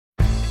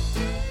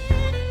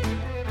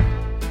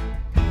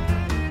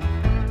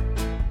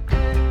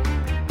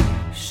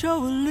show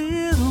a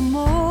little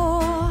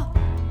more,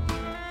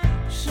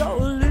 show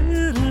a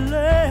little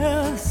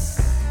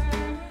less,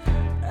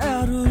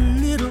 add a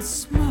little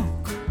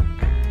smoke.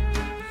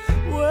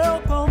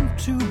 Welcome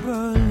to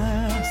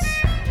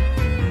burlesque.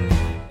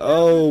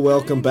 Oh,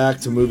 welcome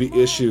back to Movie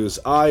Issues.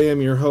 I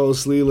am your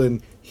host,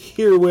 Leland,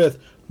 here with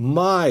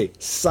my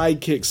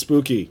sidekick,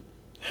 Spooky.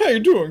 How you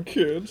doing,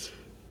 kids?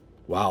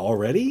 Wow,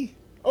 already?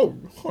 Oh,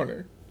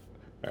 honey.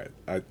 All right,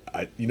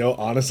 I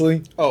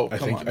honestly, I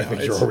think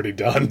you're already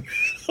done.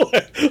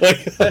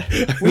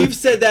 We've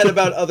said that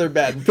about other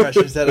bad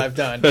impressions that I've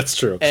done. That's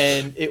true.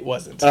 And it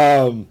wasn't.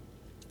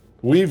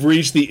 We've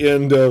reached the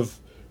end of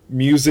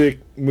music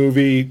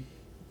movie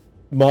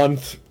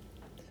month.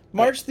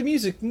 March the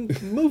music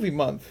movie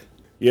month.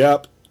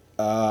 Yep.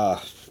 We're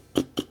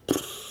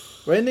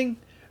ending.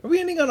 Are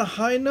we ending on a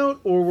high note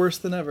or worse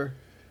than ever?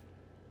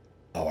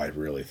 Oh, I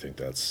really think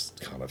that's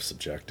kind of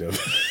subjective.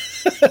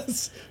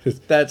 That's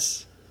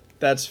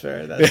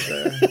fair. That's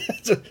fair.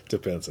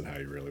 Depends on how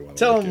you really want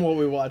to Tell look them at it. what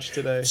we watched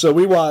today. So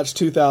we watched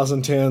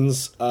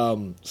 2010's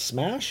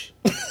Smash?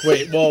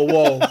 Wait,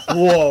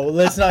 whoa.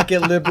 Let's not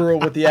get liberal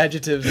with the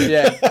adjectives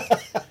yet.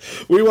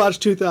 We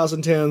watched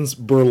 2010's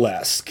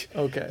Burlesque.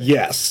 Okay.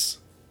 Yes.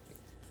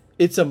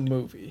 It's a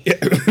movie.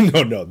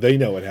 No, they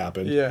know what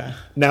happened. Yeah.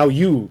 Now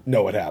you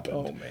know what happened.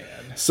 Oh,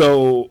 man.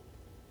 So,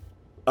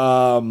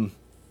 budgeted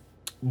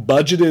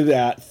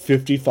at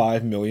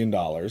 $55 million,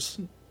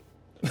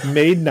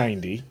 made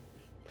 90.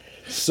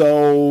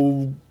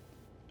 So,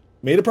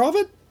 made a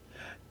profit?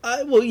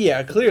 Well,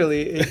 yeah,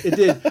 clearly it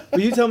did.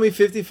 But you tell me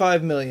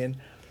 $55 million.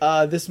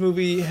 This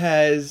movie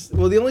has...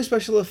 Well, the only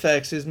special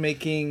effects is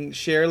making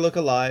Cher look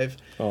alive.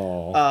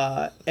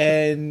 Oh.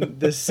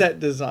 And the set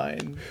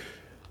design.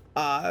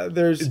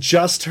 There's...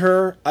 Just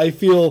her. I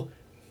feel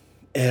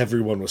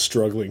everyone was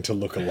struggling to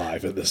look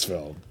alive in this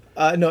film.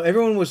 No,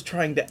 everyone was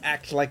trying to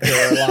act like they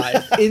were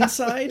alive.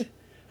 Inside,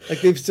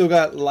 like they've still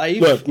got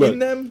life in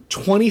them.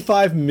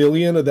 25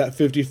 million of that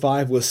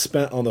 55 was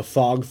spent on the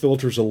fog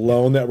filters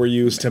alone that were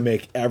used to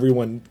make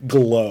everyone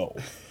glow.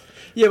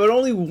 Yeah, but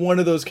only one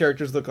of those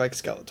characters looked like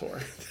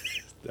Skeletor.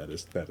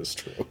 That is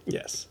true.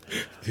 Yes.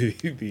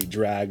 The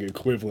drag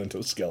equivalent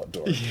of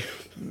Skeletor.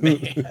 Man,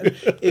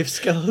 if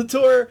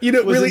Skeletor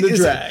was really in the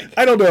drag.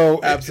 I don't know.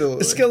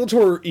 Absolutely. Skeletor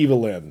or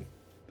Evelyn?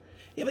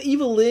 Yeah, but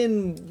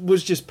Evelyn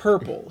was just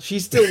purple. She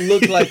still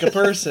looked like a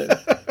person.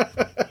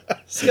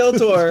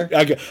 Skeletor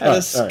had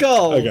a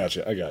skull. I got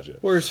you.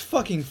 Where his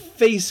fucking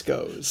face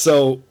goes.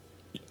 So,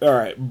 all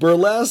right.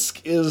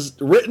 Burlesque is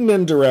written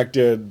and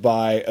directed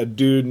by a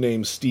dude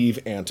named Steve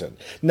Anton.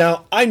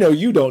 Now, I know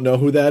you don't know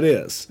who that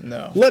is.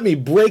 No. Let me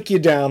break you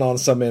down on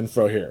some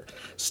info here.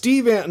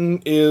 Steve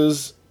Anton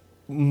is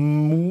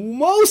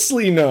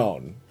mostly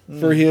known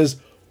for his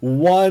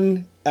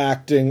one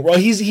acting. Well,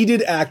 he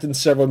did act in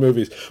several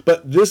movies,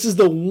 but this is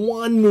the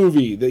one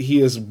movie that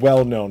he is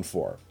well known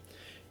for.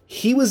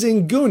 He was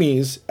in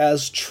Goonies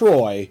as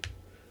Troy,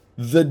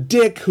 the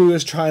dick who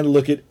is trying to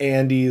look at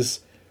Andy's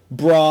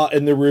bra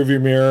in the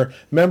rearview mirror.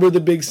 Remember the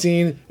big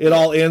scene? It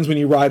all ends when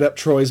you ride up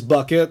Troy's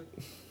bucket.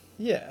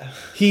 Yeah.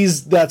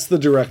 That's the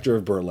director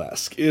of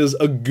Burlesque, is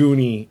a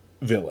Goonie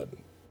villain.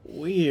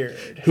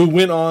 Weird. Who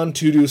went on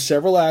to do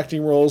several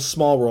acting roles,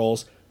 small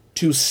roles,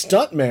 to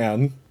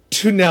stuntman,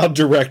 to now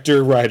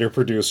director, writer,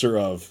 producer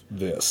of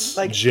this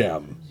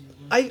gem.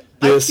 I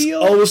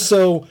feel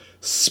also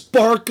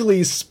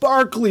sparkly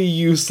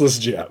useless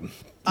gem.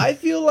 I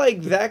feel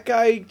like that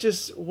guy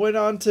just went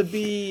on to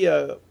be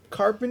a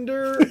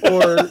carpenter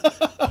or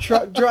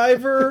truck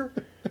driver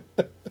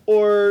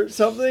or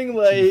something.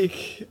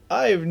 Like,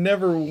 I have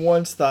never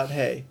once thought,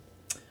 hey,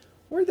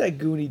 where'd that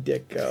Goonie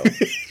dick go?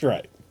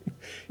 Right.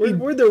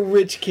 Where'd the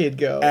rich kid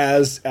go?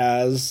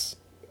 As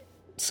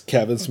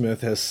Kevin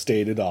Smith has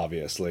stated,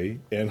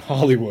 obviously, in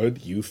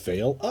Hollywood, you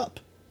fail up.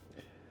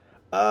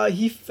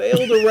 He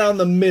failed around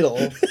the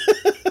middle.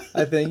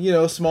 I think,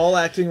 small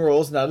acting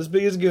roles, not as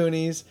big as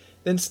Goonies.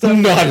 Then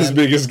stuntman. Not as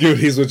big as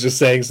Goonies, which is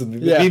saying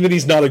something. Yeah. Even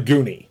he's not a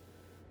Goonie.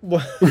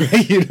 Well,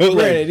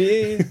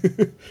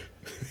 Granted,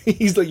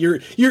 he's like, you're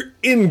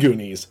in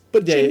Goonies,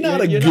 but you're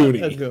not a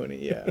Goonie. Not a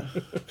Goonie, yeah.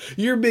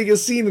 Your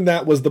biggest scene in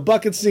that was the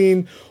bucket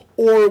scene,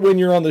 or when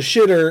you're on the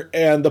shitter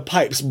and the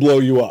pipes blow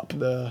you up.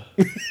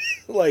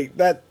 Like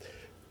that.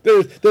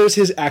 There's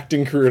his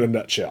acting career in a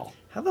nutshell.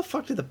 How the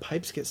fuck did the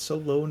pipes get so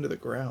low into the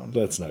ground?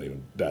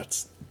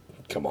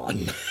 Come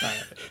on.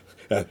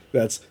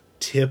 That's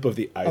tip of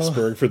the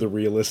iceberg for the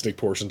realistic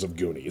portions of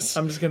Goonies.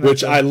 I'm just gonna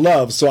which I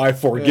love, so I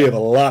forgive a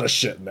lot of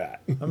shit in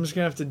that. I'm just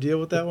gonna have to deal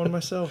with that one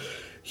myself.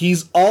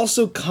 He's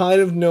also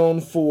kind of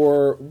known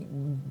for...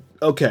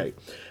 Okay.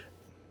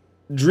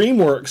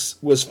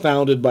 DreamWorks was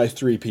founded by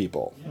three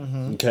people.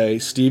 Mm-hmm. Okay?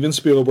 Steven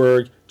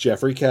Spielberg,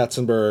 Jeffrey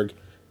Katzenberg,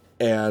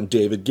 and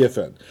David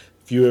Giffen.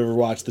 If you ever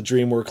watch the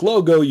DreamWorks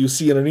logo, you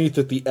see underneath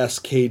it the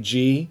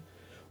SKG,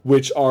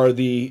 which are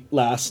the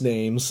last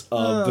names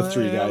of the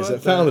three guys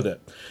that founded it.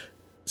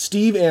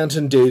 Steve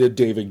Anton dated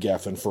David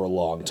Geffen for a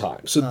long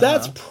time. So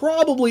that's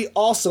probably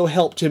also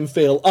helped him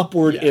fail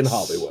upward in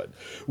Hollywood.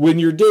 When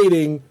you're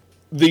dating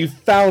the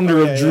founder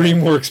of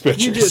DreamWorks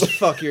Pictures. You just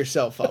fuck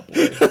yourself up.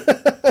 Woody.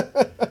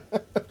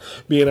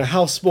 Being a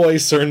houseboy,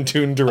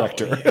 CERN-tuned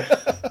director.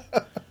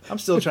 I'm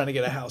still trying to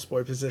get a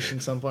houseboy position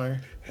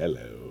somewhere.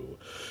 Hello.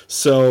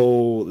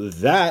 So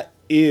that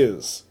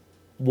is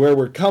where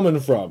we're coming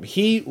from.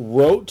 He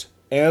wrote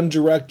and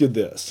directed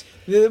this.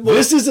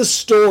 This is a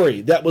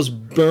story that was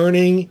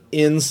burning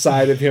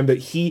inside of him that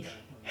he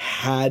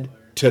had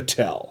to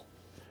tell.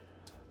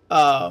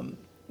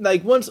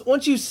 Like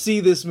once you see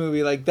this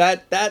movie, like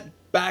that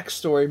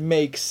backstory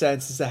makes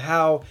sense as to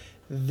how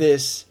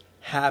this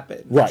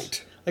happened.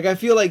 Right. Like I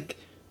feel like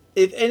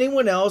if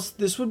anyone else,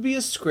 this would be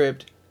a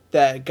script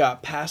that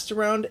got passed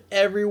around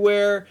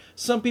everywhere.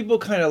 Some people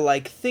kind of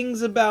like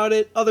things about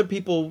it. Other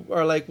people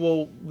are like,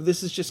 well,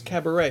 this is just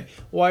Cabaret.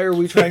 Why are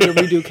we trying to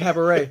redo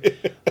Cabaret?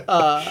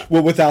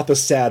 Well, without the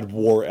sad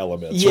war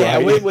elements, Yeah,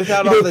 right?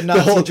 without all the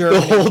Nazi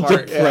Germany the whole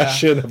part,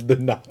 depression of the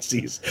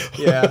Nazis.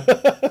 Yeah.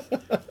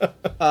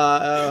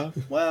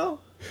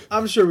 Well,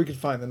 I'm sure we could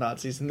find the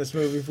Nazis in this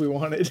movie if we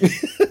wanted.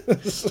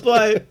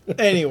 But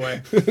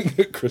anyway.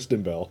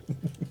 Kristen Bell.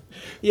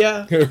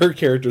 Yeah. Her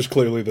character's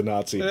clearly the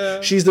Nazi.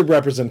 Yeah. She's the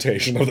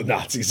representation of the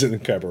Nazis in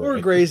Cabaret. Or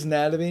Grey's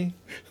Anatomy.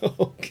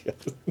 Okay.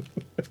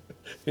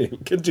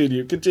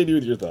 Continue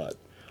with your thought.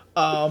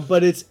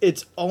 But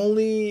it's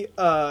only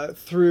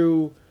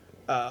through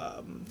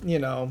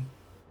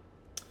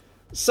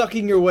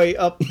sucking your way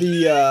up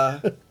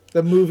the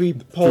movie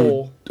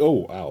pole. Oh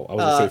wow! I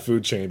was gonna say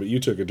food chain, but you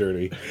took it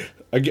dirty.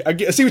 I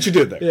see what you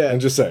did there. Yeah. I'm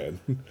just saying.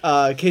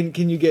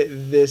 Can you get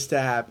this to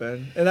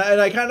happen? And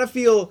I kind of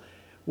feel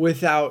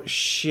without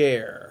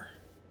Cher,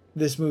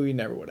 this movie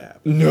never would have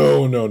happened.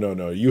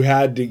 No. You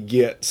had to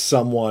get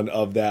someone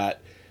of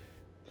that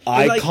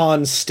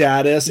icon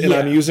status, and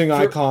I'm using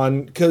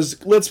icon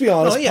because let's be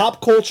honest,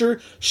 pop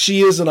culture,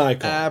 she is an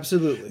icon.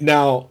 Absolutely.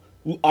 Now,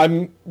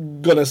 I'm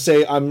gonna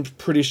say I'm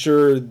pretty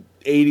sure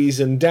 80s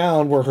and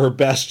down were her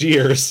best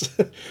years.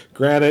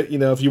 Granted,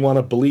 if you want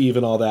to believe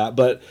and all that,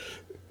 but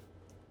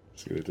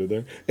see what I did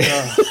there?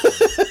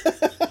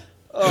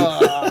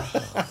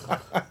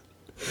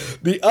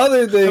 The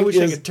other thing I wish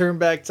I could turn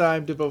back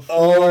time to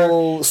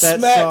before that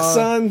smack, song,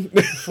 son.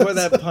 before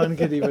that pun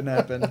could even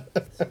happen.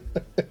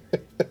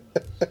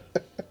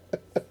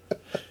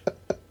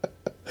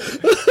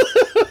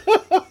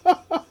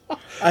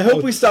 I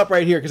hope we stop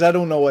right here because I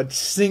don't know a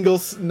single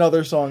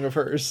another song of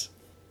hers.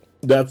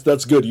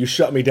 That's good. You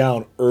shut me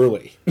down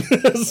early.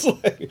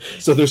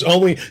 So there's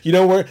only,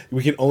 where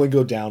we can only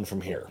go down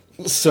from here.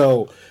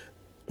 So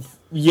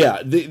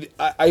yeah,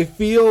 I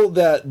feel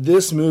that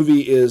this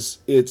movie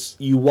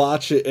you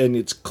watch it and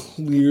it's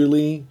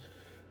clearly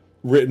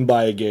written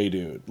by a gay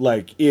dude.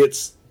 Like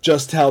it's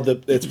just how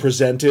it's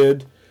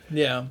presented.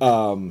 Yeah.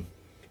 In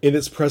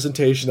its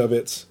presentation of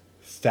its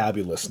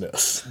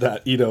fabulousness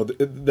that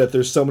that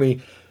there's so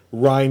many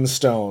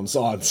rhinestones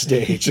on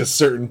stage at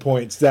certain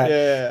points that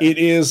it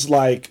is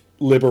like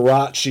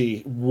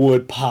Liberace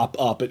would pop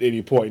up at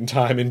any point in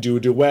time and do a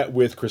duet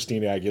with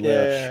Christina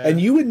Aguilera, and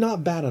you would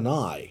not bat an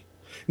eye.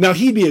 Now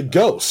he'd be a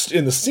ghost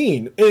in the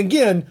scene, and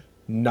again,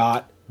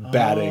 not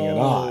batting an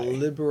eye.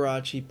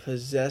 Liberace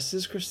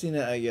possesses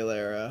Christina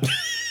Aguilera.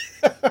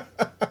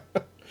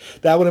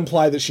 That would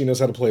imply that she knows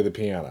how to play the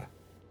piano.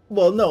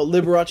 Well, no,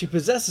 Liberace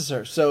possesses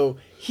her, so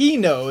he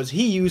knows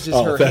he uses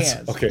her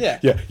hands. Okay,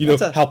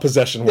 yeah, how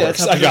possession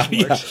works. That's how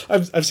possession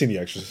works. I've seen The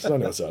Exorcist, so I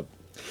know what's up.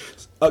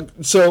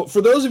 So,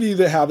 for those of you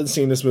that haven't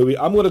seen this movie,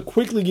 I'm going to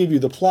quickly give you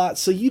the plot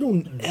so you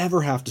don't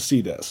ever have to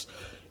see this.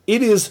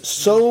 It is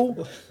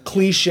so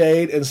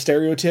cliched and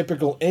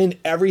stereotypical in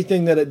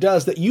everything that it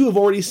does that you have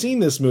already seen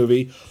this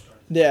movie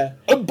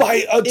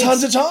by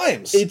tons of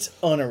times. It's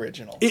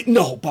unoriginal.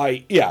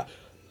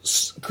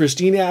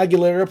 Christina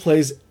Aguilera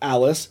plays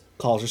Alice,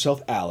 calls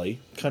herself Allie.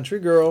 Country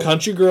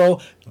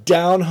girl,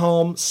 down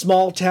home,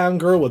 small town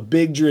girl with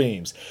big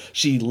dreams.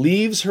 She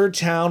leaves her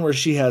town where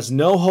she has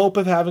no hope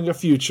of having a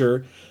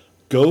future,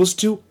 goes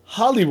to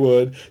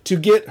Hollywood to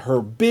get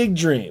her big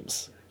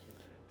dreams.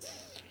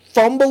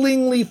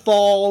 Fumblingly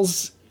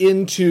falls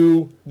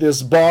into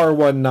this bar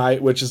one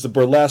night, which is the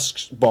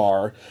burlesque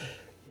bar,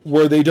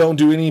 where they don't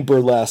do any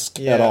burlesque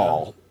at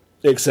all,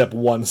 except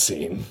one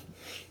scene.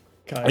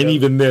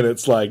 Even then,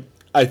 it's like,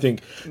 I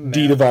think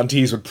Dita Von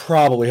Teese would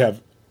probably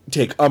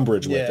take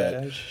umbrage with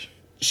it.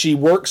 She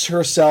works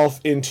herself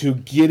into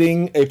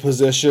getting a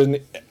position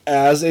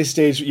as a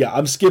stage. Yeah,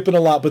 I'm skipping a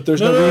lot, but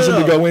there's no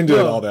reason to go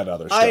into all that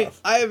other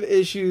stuff. I have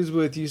issues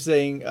with you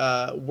saying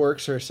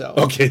works herself.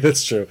 Okay,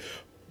 that's true.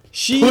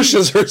 She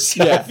pushes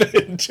herself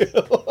into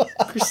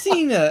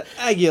Christina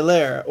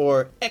Aguilera,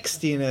 or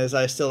Xtina as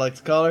I still like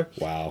to call her.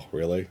 Wow,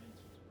 really?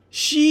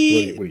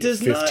 She what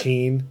does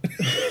 15?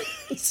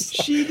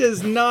 She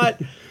does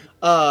not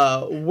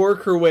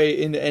work her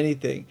way into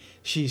anything.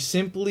 She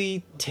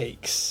simply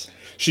takes.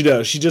 She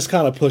does. She just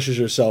kind of pushes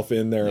herself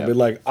in there and be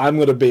like, I'm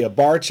going to be a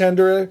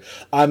bartender.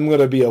 I'm going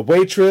to be a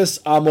waitress.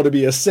 I'm going to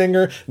be a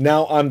singer.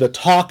 Now I'm the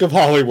talk of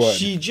Hollywood.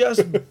 She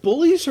just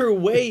bullies her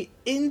way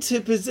into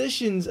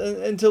positions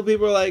until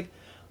people are like,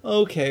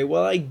 okay,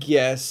 well, I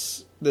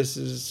guess this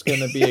is going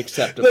to be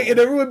acceptable. Like, and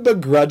everyone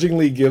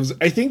begrudgingly gives.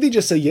 I think they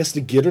just say yes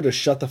to get her to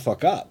shut the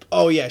fuck up.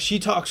 Oh, yeah, she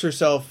talks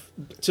herself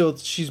till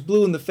she's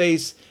blue in the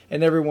face,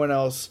 and everyone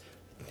else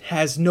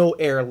has no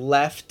air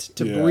left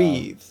to Yeah.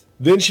 breathe.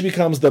 Then she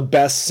becomes the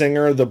best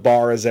singer the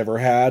bar has ever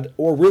had,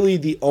 or really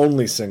the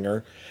only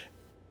singer.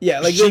 Yeah,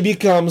 like She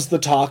becomes the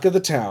talk of the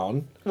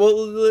town. well,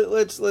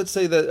 let's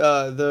say that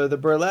the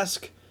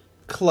burlesque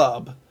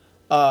club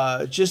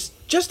just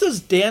does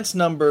dance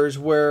numbers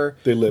where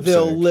They lip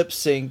they'll sync. lip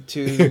sync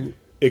to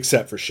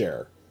Except for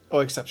Cher.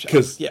 except Cher.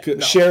 Because Yeah, no.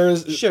 Cher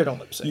is... Cher don't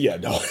lip sync. Yeah,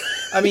 no.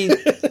 I mean,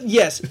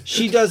 yes,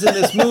 she does in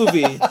this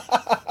movie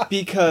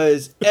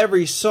because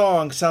every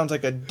song sounds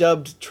like a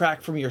dubbed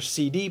track from your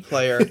CD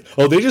player.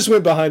 Oh, they just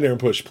went behind there and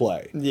pushed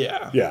play.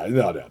 Yeah. Yeah,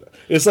 no.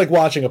 It's like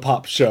watching a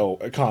pop show,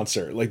 a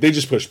concert. Like, they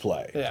just push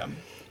play. Yeah.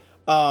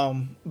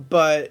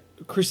 But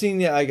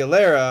Christina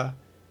Aguilera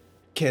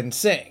can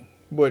sing,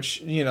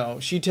 which,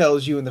 she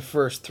tells you in the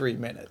first 3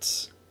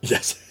 minutes.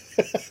 Yes.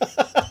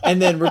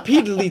 And then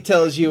repeatedly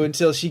tells you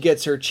until she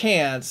gets her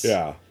chance.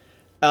 Yeah.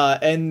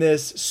 And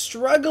this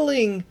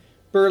struggling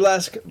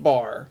burlesque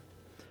bar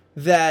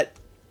that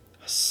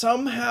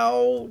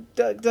somehow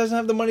doesn't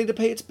have the money to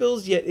pay its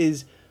bills, yet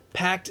is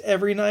packed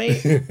every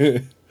night.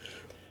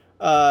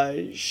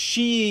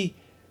 She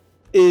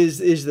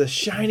is the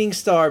shining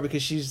star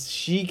because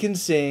she can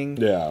sing.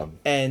 Yeah.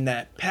 And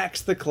that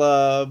packs the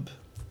club.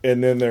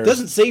 And then there's...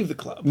 Doesn't save the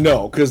club.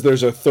 No, because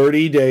there's a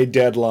 30-day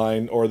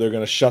deadline, or they're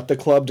going to shut the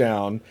club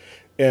down.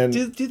 And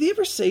Did they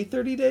ever say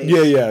 30 days?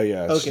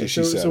 yeah. Okay,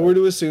 She said so it. we're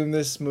to assume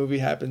this movie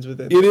happens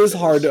within. It 30 is days.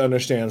 hard to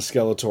understand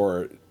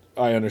Skeletor.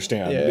 I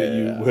understand that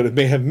Yeah. you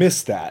may have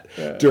missed that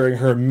during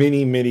her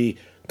many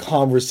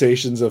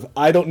conversations of,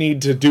 I don't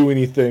need to do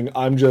anything,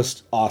 I'm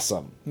just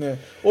awesome. Yeah.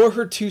 Or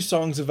her 2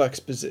 songs of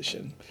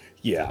exposition.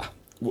 Yeah.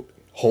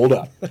 Hold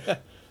up.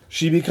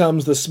 She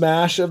becomes the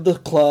smash of the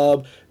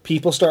club.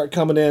 People start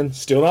coming in,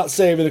 still not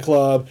saving the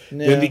club.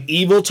 Yeah. Then the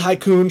evil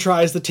tycoon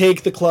tries to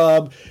take the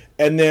club.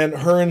 And then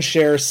her and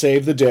Cher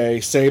save the day,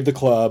 save the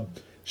club.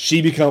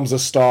 She becomes a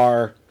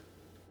star,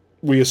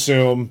 we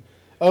assume.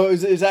 Oh,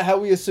 is that how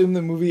we assume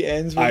the movie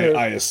ends? With her?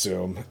 I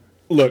assume.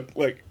 Look,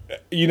 like,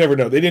 you never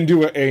know. They didn't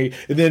do and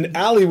then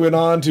Allie went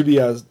on to be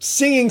a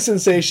singing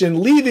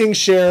sensation, leaving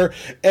Cher,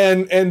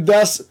 and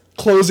thus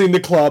closing the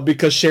club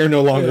because Cher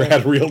no longer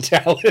had real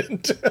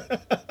talent.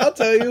 I'll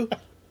tell you,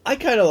 I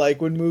kind of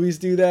like when movies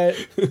do that.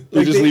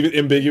 They just leave it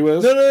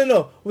ambiguous.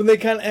 No. When they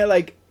kind of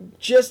like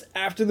just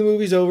after the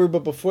movie's over,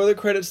 but before the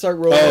credits start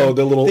rolling. Oh,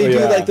 the little- they do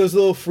yeah. like those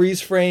little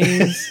freeze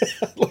frames.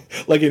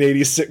 Like an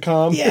 80s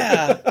sitcom.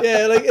 yeah,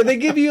 like and they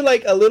give you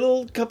like a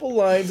little couple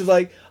lines of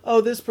like, oh,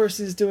 this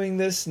person's doing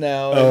this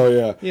now. Oh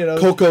yeah.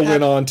 Coco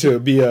went on to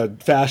be a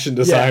fashion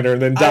designer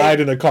and then died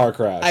in a car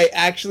crash. I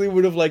actually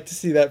would have liked to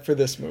see that for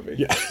this movie.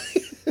 Yeah.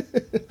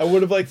 I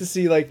would have liked to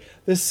see like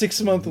the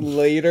 6 month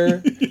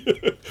later.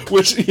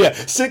 Which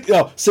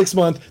 6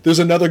 months. There's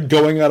another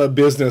going out of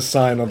business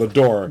sign on the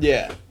door.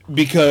 Yeah.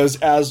 Because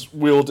as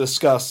we'll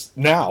discuss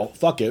now,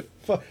 fuck it.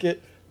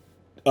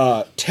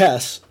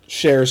 Tess,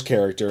 Cher's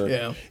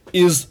character,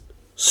 is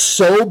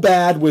so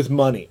bad with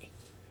money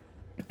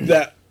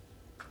that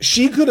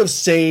she could have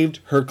saved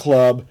her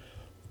club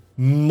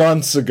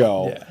months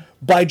ago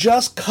by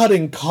just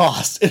cutting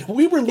costs. And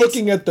we were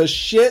looking at the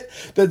shit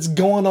that's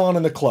going on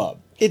in the club.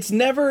 It's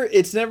never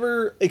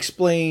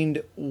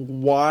explained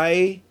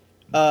why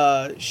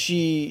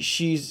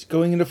she's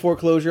going into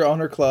foreclosure on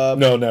her club.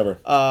 No, never.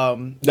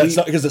 That's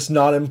not because it's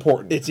not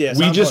important. It's we not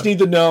just important. need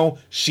to know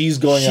she's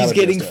going out She's of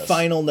getting business.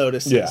 final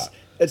notices. Yeah.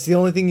 That's the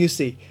only thing you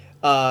see.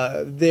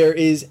 There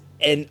is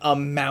an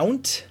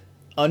amount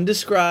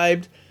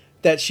undescribed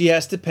that she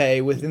has to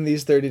pay within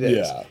these 30 days.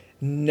 Yeah.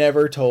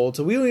 Never told.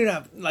 So we don't even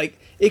have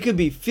it could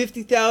be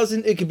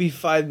 50,000, it could be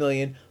 5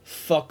 million.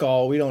 Fuck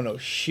all. We don't know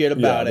shit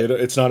about it.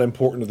 It's not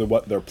important to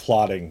what they're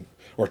plotting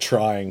or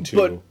trying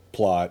to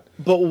plot.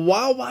 But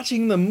while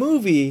watching the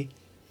movie,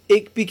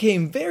 it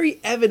became very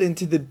evident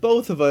to the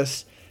both of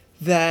us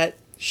that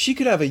she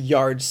could have a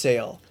yard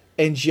sale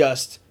and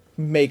just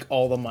make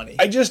all the money.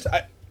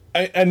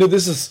 I know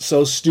this is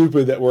so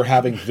stupid that we're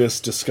having this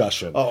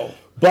discussion.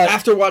 But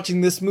after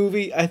watching this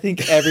movie, I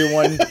think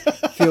everyone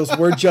feels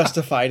we're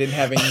justified in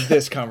having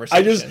this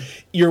conversation.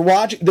 You're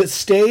watching the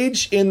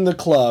stage in the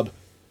club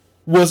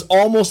was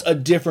almost a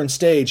different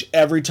stage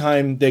every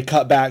time they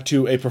cut back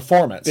to a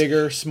performance.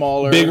 Bigger,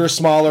 smaller,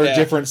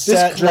 different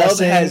set This club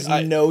dressing. has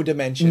no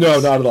dimensions. No,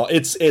 not at all.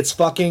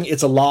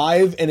 It's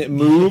alive and it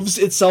moves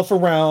itself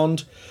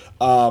around.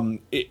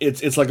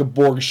 It's like a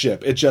Borg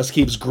ship. It just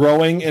keeps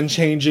growing and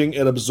changing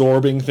and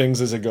absorbing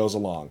things as it goes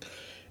along.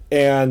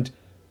 And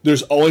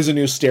there's always a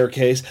new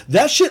staircase.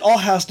 That shit all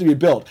has to be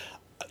built.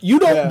 You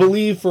don't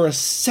believe for a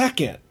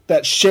second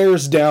that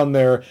Cher's down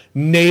there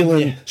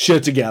nailing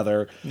shit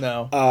together.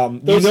 No.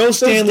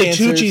 Stanley dancers-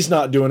 Tucci's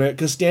not doing it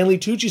because Stanley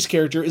Tucci's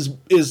character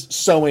is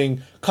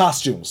sewing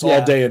costumes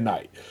all day and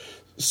night.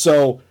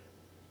 So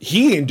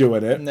he ain't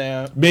doing it.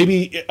 No.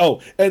 Maybe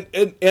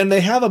and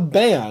they have a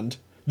band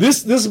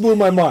This blew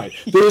my mind.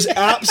 There's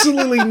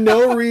absolutely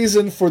no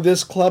reason for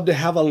this club to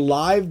have a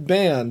live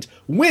band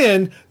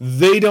when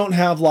they don't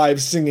have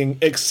live singing,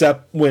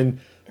 except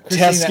when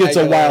Tess gets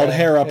a wild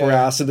hair up her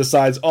ass and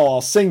decides, "Oh,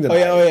 I'll sing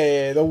tonight." Oh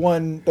yeah. The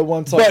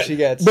one song she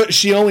gets. But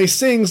she only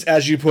sings,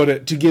 as you put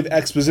it, to give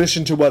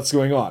exposition to what's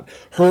going on.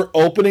 Her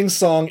opening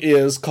song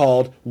is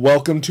called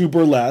 "Welcome to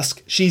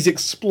Burlesque." She's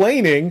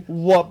explaining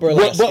what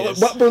burlesque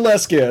is. What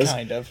burlesque is.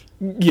 Kind of.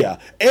 Yeah,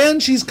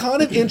 and she's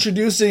kind of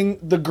introducing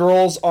the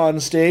girls on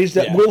stage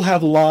that will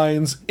have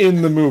lines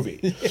in the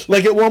movie.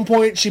 Like at one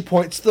point, she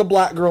points to the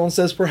black girl and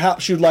says,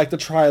 "Perhaps you'd like to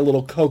try a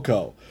little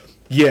cocoa."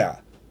 Yeah.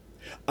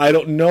 I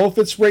don't know if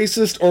it's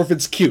racist or if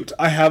it's cute.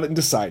 I haven't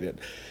decided.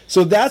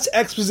 So that's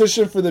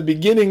exposition for the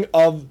beginning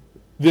of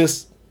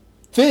this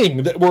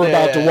thing that we're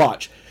about to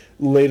watch.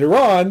 Later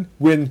on,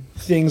 when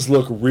things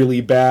look really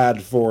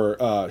bad for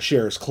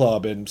Cher's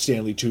Club and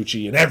Stanley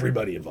Tucci and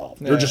everybody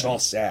involved, they're just all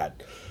sad.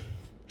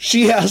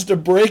 She has to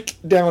break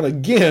down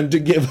again to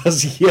give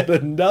us yet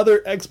another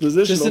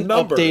expositional just an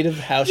number. update of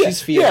how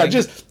she's feeling. Yeah,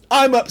 just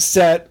I'm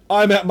upset.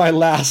 I'm at my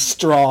last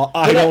straw.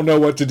 I don't know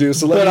what to do.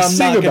 So let me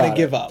sing about it. But I'm not going to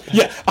give up.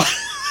 Yeah.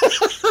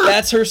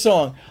 That's her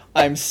song.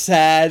 I'm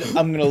sad.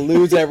 I'm going to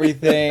lose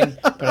everything,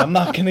 but I'm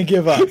not going to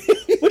give up.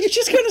 Which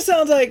just kind of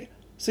sounds like,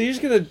 so you're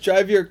just going to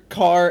drive your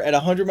car at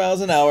 100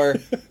 miles an hour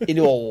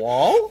into a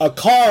wall? A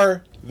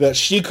car that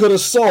she could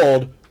have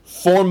sold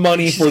for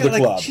money for the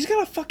club. She's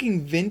got a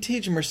fucking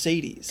vintage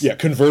Mercedes. Yeah,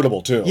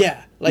 convertible too.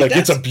 Yeah. Like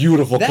it's a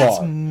beautiful car.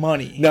 That's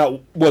money.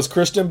 Now, was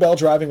Kristen Bell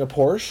driving a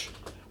Porsche?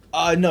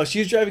 No, she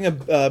was driving a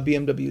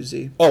BMW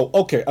Z. Oh,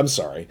 okay. I'm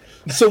sorry.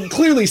 So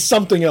clearly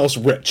something else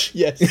rich.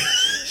 Yes.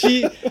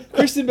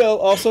 Kristen Bell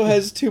also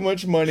has too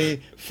much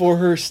money for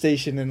her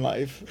station in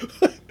life.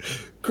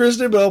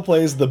 Kristen Bell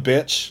plays the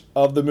bitch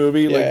of the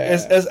movie. Like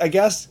as I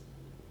guess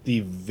the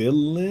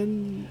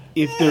villain,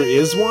 if there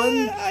is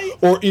one.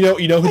 Or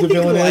you know who the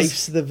villain is?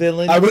 Life's the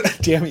villain.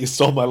 Damn it, you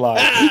stole my line.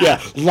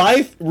 Yeah.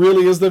 Life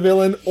really is the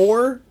villain,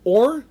 or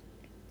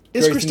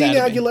is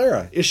Christina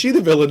Aguilera? Is she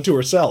the villain to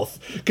herself?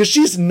 Because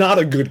she's not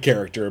a good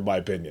character, in my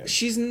opinion.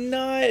 She's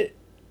not.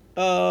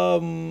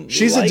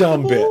 She's a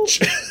dumb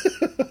bitch.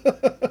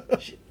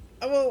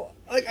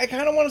 I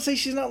kind of want to say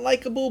she's not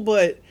likable,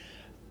 but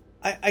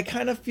I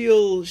kind of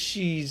feel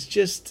she's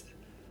just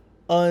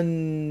I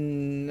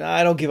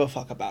don't give a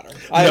fuck about her.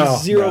 I have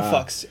zero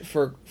fucks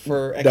for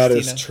Xtina. That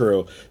is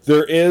true.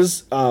 There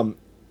is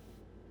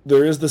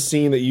the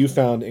scene that you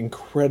found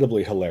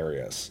incredibly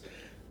hilarious.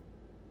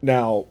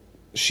 Now,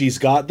 she's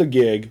got the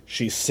gig.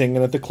 She's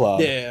singing at the club.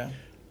 Yeah.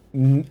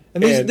 And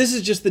this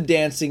is just the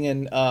dancing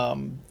and lip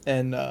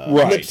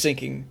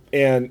syncing.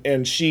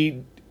 And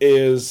she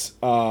is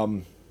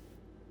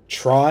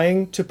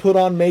trying to put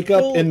on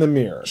makeup in the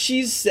mirror.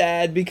 She's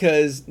sad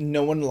because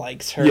no one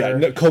likes her.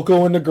 Yeah,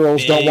 Coco and the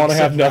girls don't want to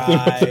have nothing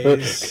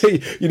with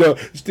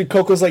her.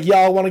 Coco's like, "Yeah,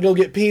 I want to go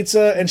get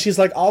pizza," and she's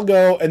like, "I'll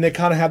go," and they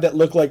kind of have that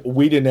look like,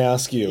 "We didn't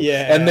ask you."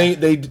 Yeah, and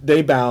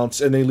they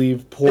bounce and they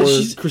leave poor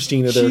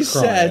Christina there she's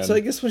crying. Sad, so I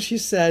guess when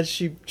she's sad,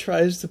 she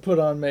tries to put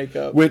on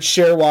makeup. Which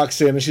Cher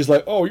walks in and she's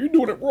like, "Oh, you're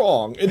doing it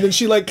wrong," and then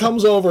she like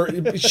comes over.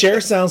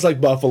 Cher sounds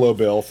like Buffalo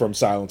Bill from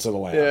Silence of the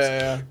Lambs.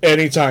 Yeah.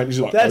 Anytime she's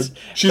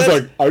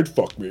like, "I'd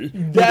fuck me."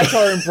 That's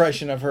our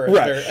impression of her.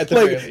 Right. At the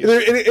like,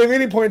 very least. at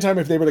any point in time,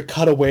 if they were to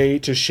cut away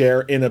to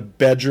Cher in a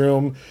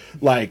bedroom,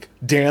 like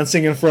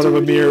dancing in front of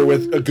a mirror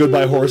with a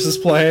Goodbye Horses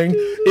playing,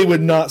 it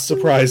would not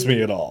surprise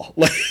me at all.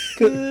 Like,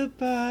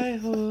 Goodbye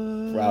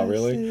Horses. Wow,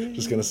 really?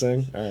 Just gonna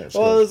sing? All right.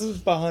 Well, this is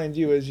behind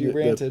you as you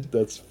ranted.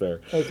 That's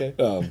fair. Okay.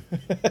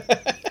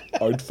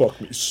 I'd fuck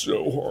me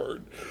so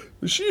hard.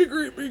 Is she a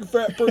great big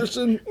fat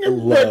person?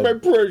 My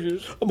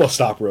precious. I'm gonna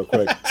stop real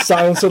quick.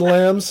 Silence of the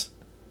Lambs.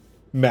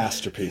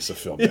 Masterpiece of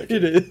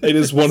filmmaking. It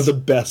is one of the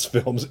best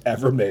films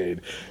ever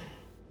made.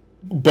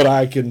 But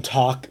I can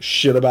talk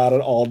shit about it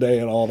all day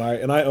and all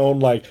night, and I own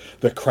like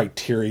the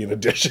Criterion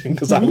edition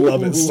because I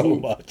love it so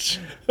much.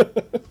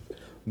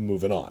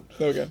 Moving on.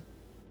 Okay.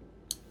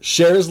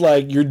 Cher's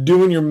like, "You're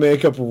doing your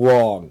makeup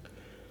wrong.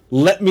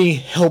 Let me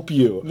help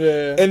you."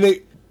 Yeah.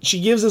 And she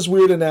gives this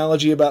weird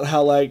analogy about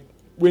how like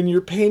when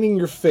you're painting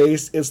your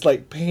face, it's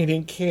like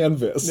painting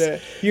canvas. Yeah.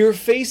 Your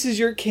face is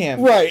your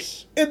canvas.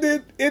 Right. And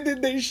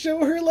then they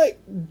show her like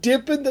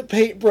dipping the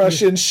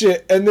paintbrush and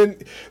shit, and then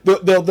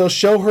they'll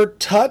show her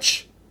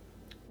touch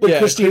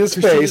Christina's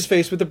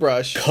face with the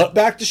brush. Cut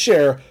back to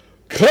Cher.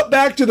 Cut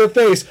back to the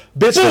face.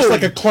 Bitch looks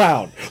like a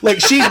clown. Like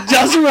she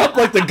does her up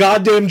like the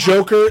goddamn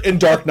Joker in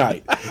Dark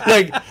Knight.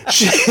 Like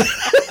she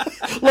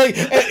like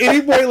at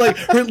any point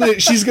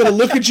like she's gonna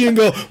look at you and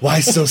go, "Why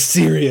so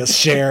serious,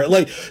 Cher?"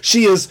 Like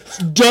she is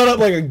done up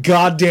like a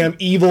goddamn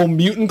evil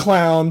mutant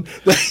clown.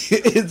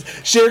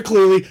 Cher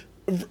clearly.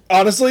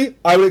 Honestly,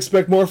 I would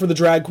expect more from the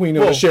drag queen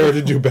of Cher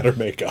to do better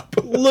makeup.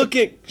 Look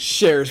at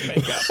Cher's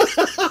makeup.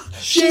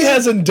 She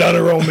hasn't done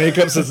her own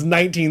makeup since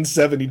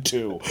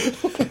 1972.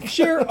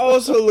 Cher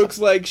also looks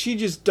like she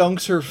just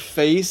dunks her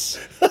face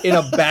in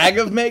a bag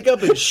of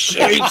makeup and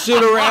shakes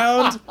it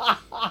around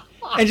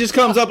and just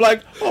comes up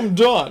like, "I'm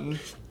done."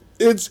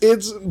 I'd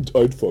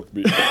fuck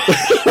me.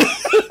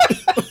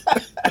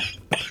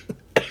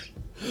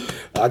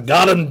 I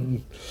got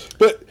him.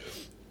 But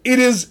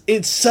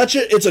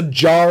it's a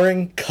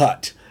jarring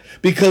cut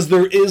because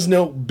there is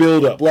no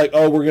build-up. Like,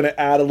 oh, we're going to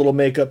add a little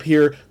makeup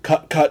here,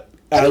 cut,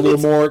 add a little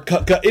more,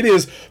 cut. It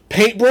is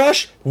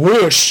paintbrush,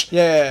 whoosh,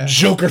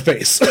 Joker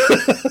face.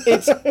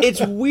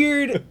 It's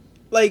weird.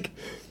 Like,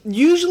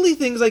 usually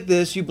things like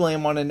this you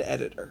blame on an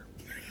editor.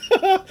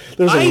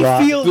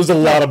 There's a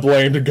lot of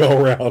blame to go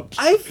around.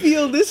 I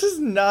feel this is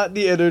not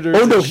the editor.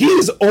 Oh no, he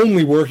is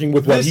only working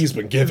with what he's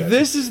been given.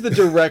 This is the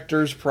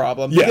director's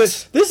problem. Yes.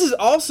 Because this is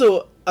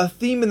also a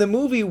theme in the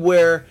movie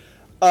where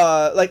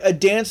like a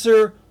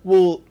dancer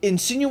will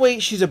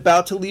insinuate she's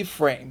about to leave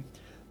frame.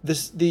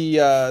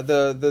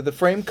 The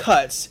frame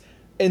cuts,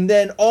 and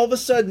then all of a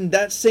sudden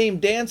that same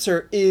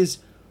dancer is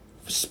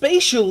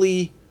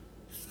spatially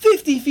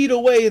 50 feet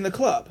away in the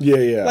club.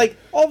 Yeah. Like,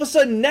 all of a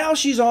sudden, now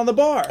she's on the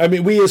bar. I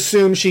mean, we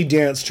assume she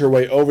danced her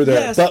way over there,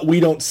 Yes. but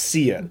we don't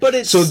see it. But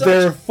it's so such-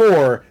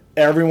 therefore,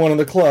 everyone in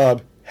the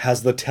club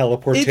has the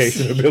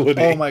teleportation ability.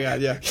 Oh my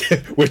god, yeah.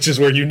 Which is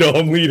where you know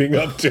I'm leading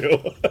up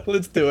to.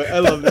 Let's do it. I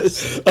love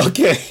this.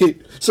 Okay,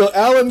 so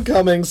Alan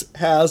Cummings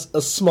has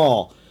a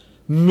small,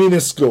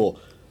 minuscule.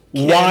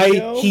 Cameo?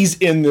 Why he's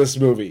in this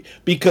movie?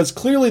 Because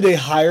clearly they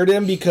hired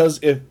him because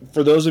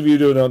for those of you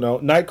who don't know,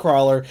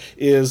 Nightcrawler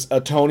is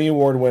a Tony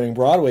Award-winning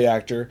Broadway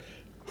actor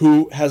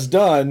who has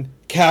done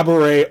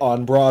Cabaret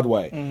on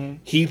Broadway. Mm-hmm.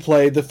 He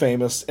played the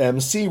famous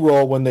MC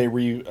role when they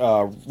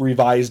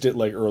revised it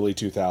like early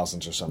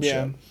 2000s or some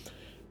shit.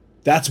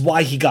 That's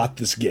why he got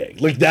this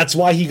gig. Like, that's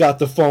why he got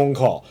the phone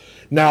call.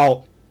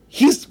 Now,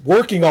 he's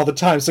working all the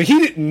time, so he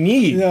didn't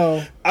need...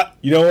 No.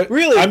 You know what?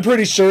 Really? I'm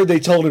pretty sure they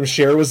told him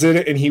Cher was in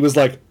it, and he was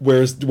like,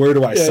 where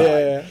do I sign?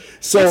 Yeah.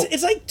 So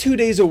it's like 2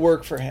 days of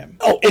work for him.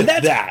 Oh, and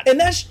if that. And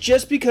that's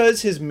just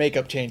because his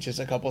makeup changes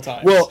a couple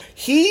times. Well,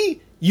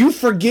 you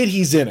forget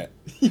he's in it.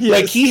 Yes.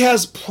 Like, he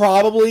has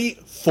probably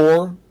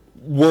 4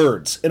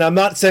 words, and I'm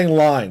not saying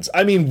lines.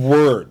 I mean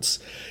words.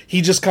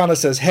 He just kind of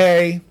says,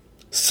 hey,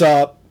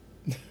 sup,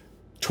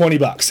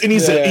 $20. And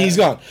he's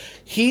gone.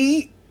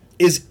 He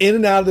is in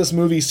and out of this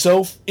movie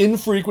so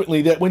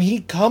infrequently that when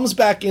he comes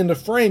back into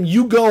frame,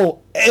 you go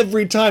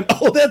every time,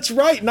 oh, that's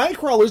right,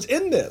 Nightcrawler's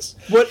in this.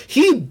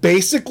 He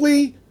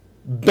basically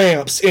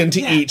bamps into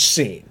each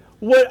scene.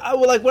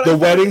 The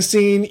wedding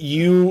scene,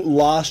 you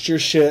lost your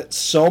shit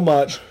so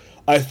much,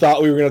 I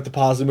thought we were going to have to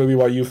pause the movie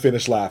while you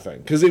finished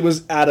laughing. Because it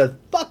was out of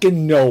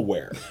fucking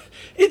nowhere.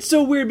 It's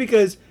so weird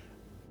because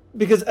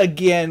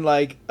again,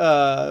 like,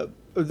 the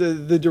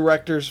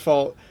director's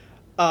fault.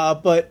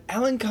 But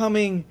Alan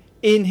Cumming,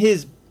 in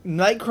his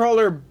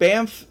Nightcrawler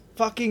Bamf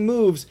fucking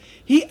moves,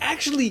 he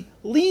actually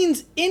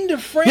leans into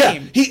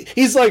frame. Yeah,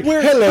 he's like,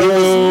 where hello. He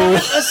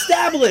was not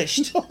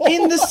established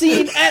in the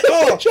scene at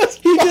all.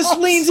 He just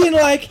leans in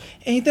like,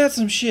 ain't that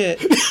some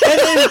shit?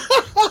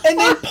 And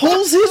then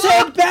pulls his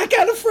head back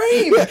out of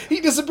frame. Yeah,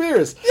 he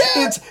disappears.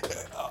 Yeah.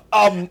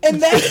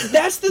 And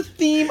that's the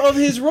theme of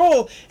his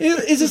role.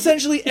 Is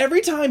essentially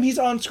every time he's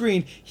on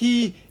screen,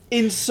 he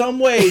in some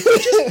way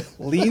just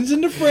leans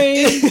into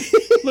frame.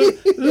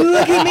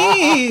 Look at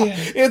me.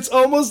 It's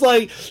almost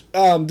like,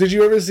 did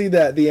you ever see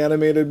the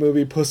animated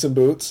movie Puss in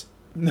Boots?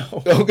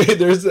 No. Okay,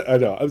 I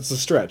know, it's a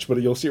stretch,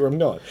 but you'll see where I'm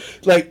going.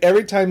 Like,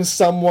 every time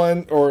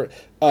someone or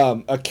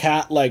a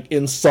cat, like,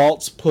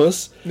 insults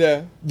Puss,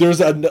 there's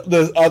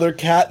the other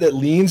cat that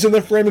leans in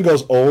the frame and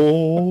goes,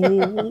 oh.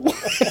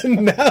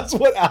 And that's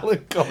what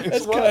Alan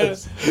Cummings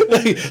was.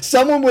 Like,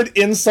 someone would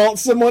insult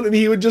someone and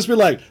he would just be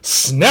like,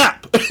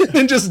 snap!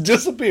 And just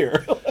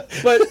disappear.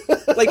 But,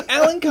 like,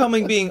 Alan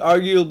Cumming being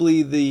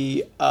arguably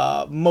the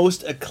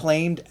most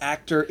acclaimed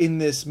actor in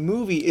this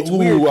movie, it's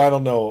weird. I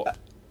don't know.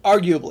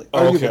 Arguably.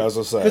 Okay, I was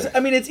going to say. Because, I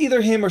mean, it's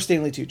either him or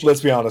Stanley Tucci.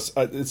 Let's be honest,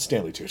 it's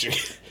Stanley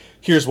Tucci.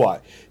 Here's why.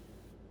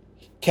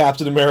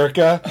 Captain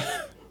America,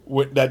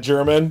 that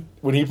German,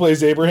 when he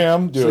plays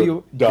Abraham, dude, so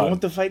you done.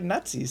 want to fight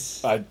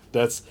Nazis.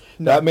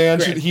 That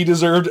man, he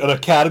deserved an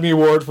Academy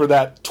Award for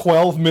that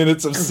 12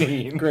 minutes of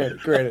scene.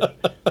 Granted.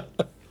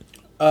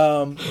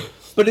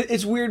 But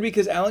it's weird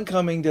because Alan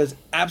Cumming does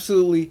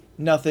absolutely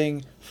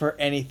nothing for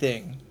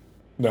anything.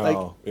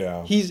 No,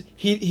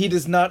 He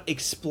does not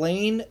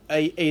explain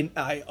an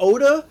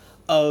iota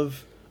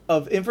of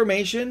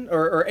information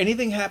or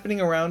anything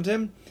happening around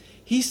him.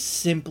 He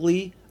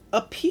simply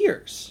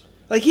appears.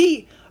 Like,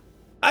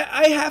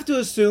 I have to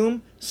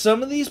assume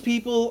some of these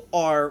people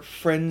are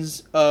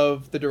friends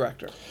of the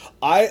director.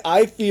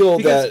 I feel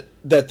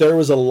that there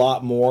was a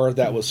lot more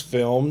that was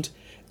filmed,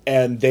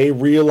 and they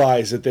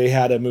realized that they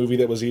had a movie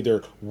that was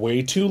either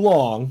way too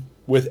long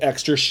with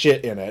extra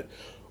shit in it,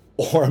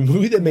 or a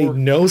movie that made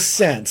no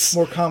sense,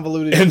 more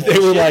convoluted, and they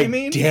were like,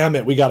 "Damn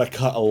it, we got to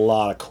cut a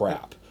lot of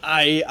crap."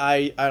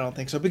 I don't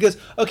think so, because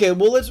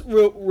let's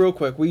real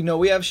quick. We know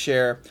we have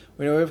Cher,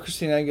 we know we have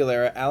Christina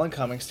Aguilera, Alan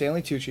Cumming,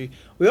 Stanley Tucci.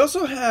 We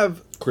also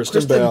have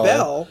Kristen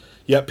Bell.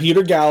 Yeah,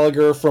 Peter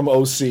Gallagher from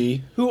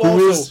OC,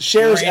 who is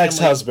Cher's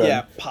ex-husband.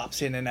 Yeah,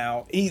 pops in and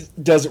out. He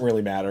doesn't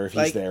really matter if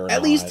he's there or not.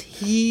 At least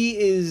he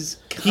is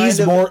He's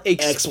of more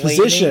explaining.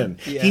 exposition.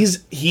 Yeah.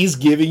 He's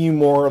giving you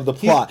more of the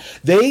plot.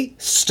 They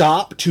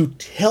stop to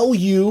tell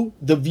you,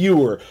 the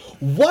viewer,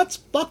 what's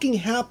fucking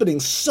happening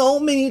so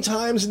many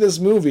times in this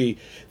movie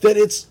that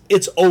it's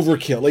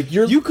overkill. Like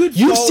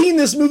you've seen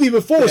this movie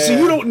before, so Yeah.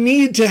 you don't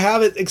need to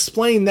have it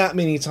explained that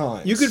many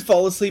times. You could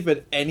fall asleep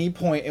at any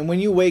point, and when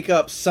you wake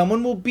up,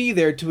 someone will be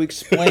there to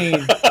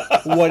explain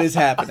what is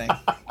happening.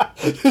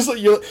 It's like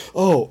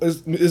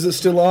is it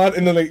still on?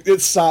 And then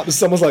it stops. And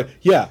someone's like,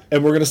 yeah,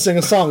 and we're gonna sing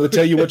a song to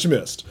tell you what you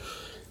missed.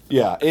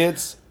 Yeah,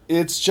 it's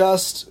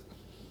just,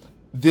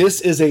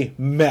 this is a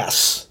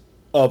mess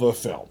of a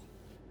film.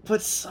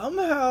 But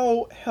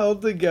somehow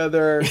held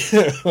together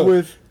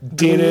with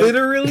Did it?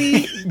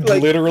 literally,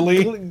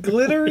 Literally?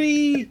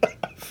 glittery,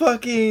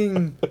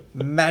 fucking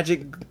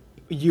magic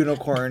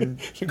unicorn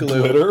glue.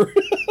 Glitter.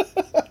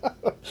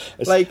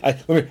 Like-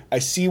 I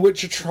see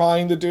what you're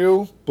trying to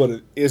do, but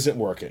it isn't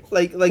working.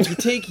 Like you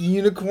take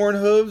unicorn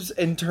hooves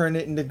and turn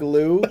it into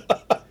glue,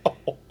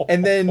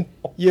 and then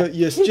you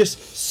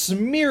just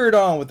smear it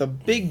on with a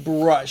big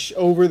brush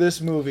over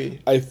this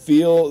movie. I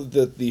feel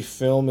that the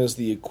film is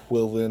the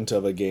equivalent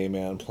of a gay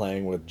man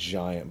playing with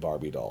giant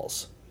Barbie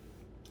dolls,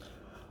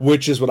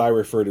 which is what I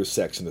refer to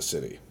Sex in the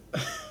City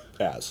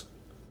as.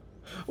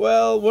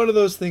 Well, one of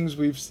those things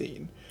we've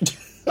seen.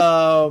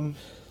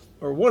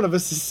 Or one of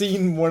us has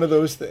seen one of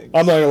those things.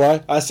 I'm not gonna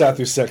lie, I sat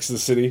through Sex in the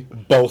City,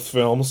 both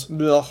films.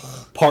 Ugh.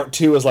 Part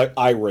 2 is like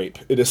eye rape.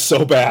 It is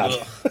so bad.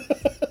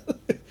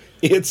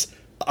 It's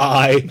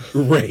eye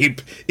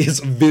rape. It's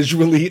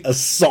visually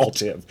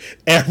assaultive.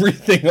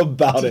 Everything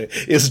about it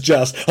is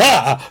just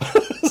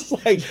It's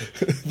like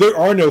there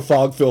are no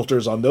fog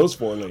filters on those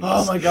four ladies.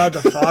 Oh my god,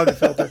 the fog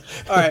filter.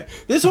 Alright,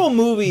 this whole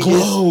movie is...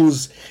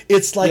 Glows.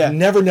 It's like Yeah.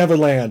 Never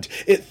Land.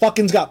 It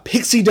fucking's got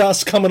pixie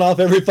dust coming off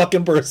every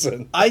fucking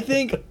person. I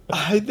think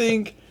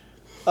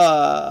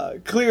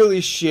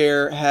clearly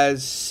Cher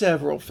has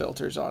several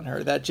filters on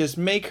her that just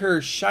make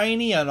her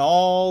shiny on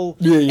all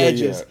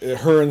edges. Yeah.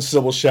 Her and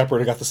Sybil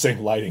Shepherd got the same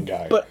lighting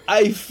guy. But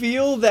I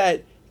feel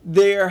that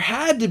there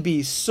had to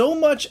be so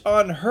much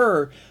on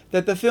her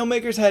that the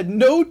filmmakers had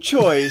no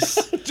choice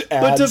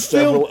but to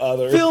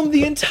film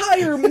the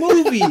entire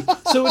movie,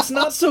 so it's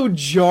not so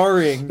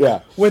jarring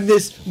Yeah. when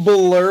this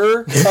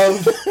blur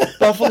of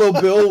Buffalo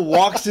Bill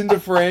walks into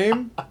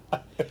frame.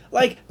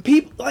 Like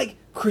people, like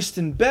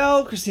Kristen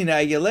Bell, Christina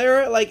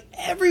Aguilera, like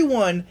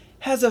everyone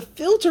has a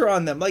filter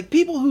on them. Like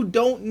people who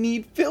don't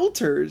need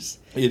filters.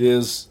 It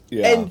is,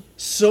 yeah. And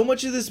so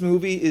much of this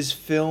movie is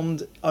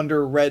filmed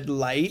under red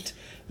light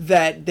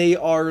that they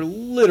are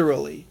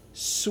literally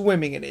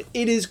swimming in it.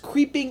 It is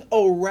creeping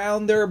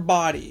around their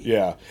body.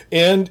 Yeah.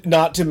 And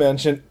not to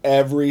mention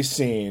every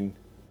scene,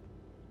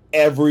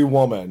 every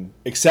woman,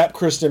 except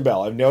Kristen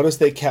Bell. I've noticed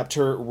they kept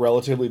her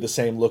relatively the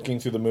same looking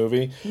through the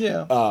movie.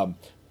 Yeah.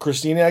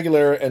 Christina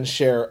Aguilera and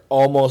Cher,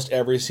 almost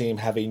every scene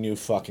have a new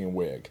fucking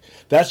wig.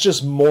 That's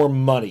just more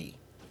money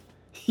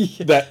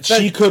that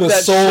she could have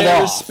sold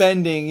Cher off.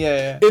 spending,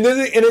 yeah. And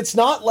it's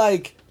not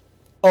like,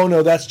 oh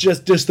no, that's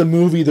just the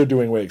movie they're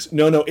doing wigs.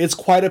 No, it's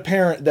quite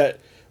apparent that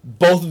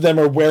both of them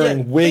are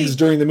wearing wigs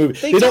during the movie.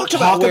 They don't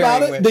talk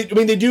about it.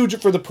 They do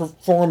for the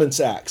performance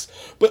acts.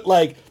 But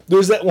like,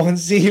 there's that one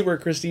scene where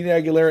Christina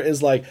Aguilera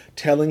is like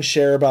telling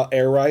Cher about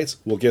air rights.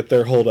 We'll get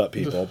there. Hold up,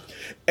 people.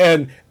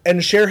 and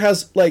Cher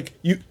has like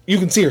you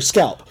can see her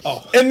scalp.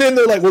 Oh. And then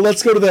they're like, well,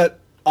 let's go to that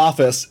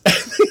office. And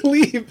they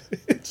leave.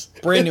 It's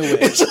Brand new wig.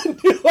 It's a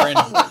new Brand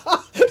new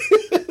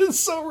wig. It's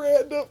so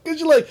random because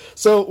you're like,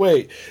 so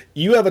wait,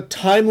 you have a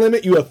time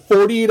limit. You have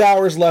 48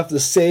 hours left to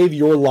save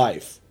your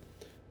life.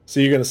 So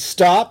you're going to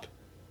stop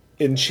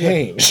and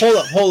change.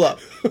 Hold up.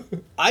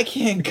 I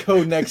can't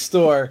go next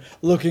door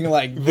looking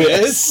like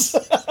this.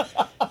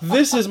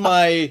 This is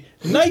my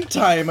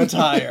nighttime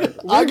attire.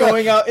 We're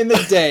going out in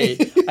the day.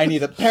 I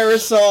need a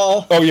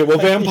parasol. Oh, yeah. Well,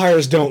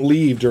 vampires don't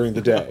leave during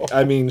the day.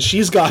 I mean,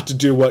 she's got to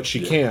do what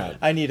she can.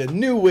 I need a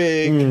new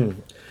wig.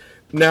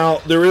 Now,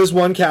 there is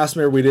one cast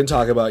member we didn't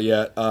talk about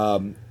yet.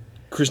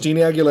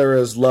 Christina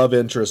Aguilera's love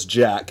interest,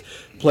 Jack,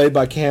 played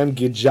by Cam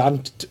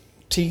Giganti.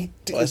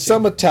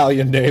 Some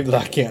Italian name that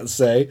I can't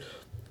say.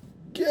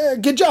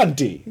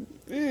 Giganti.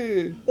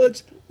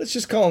 Let's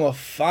just call him a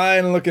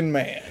fine-looking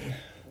man.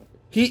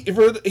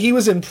 He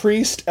was in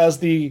Priest as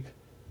the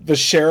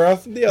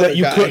sheriff that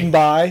you guy. couldn't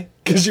buy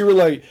because you were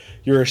like,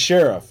 you're a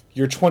sheriff,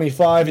 you're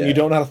 25 and you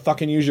don't know how to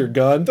fucking use your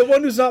gun. The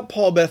one who's not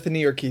Paul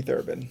Bettany or Keith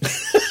Urban.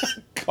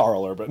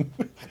 Carl Urban.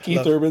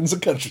 Keith Urban's a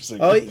country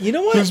singer. Oh, you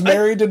know what? Who's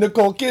married to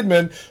Nicole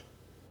Kidman,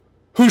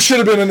 who should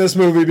have been in this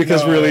movie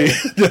because really...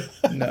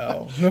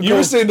 No. You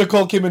were saying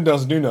Nicole Kidman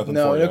doesn't do nothing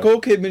for you. Nicole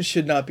Kidman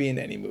should not be in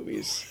any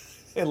movies.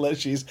 Unless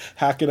she's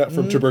hacking up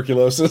from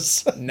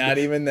tuberculosis. Not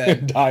even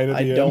then. Dying at the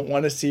I end. don't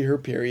want to see her,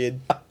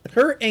 period.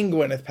 Her and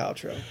Gwyneth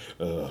Paltrow.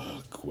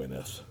 Ugh,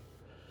 Gwyneth.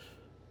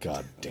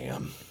 God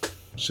damn.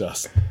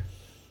 Just...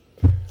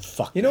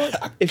 Fuck. You know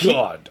what? I If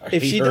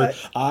hate she her.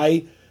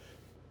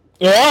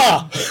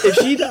 If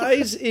she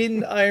dies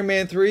in Iron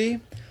Man 3,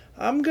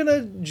 I'm going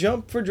to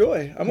jump for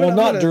joy.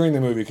 Not during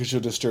the movie because she'll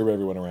disturb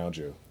everyone around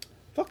you.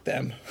 Fuck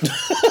them.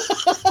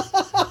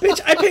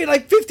 Bitch, I paid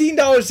like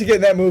 $15 to get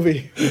in that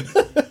movie.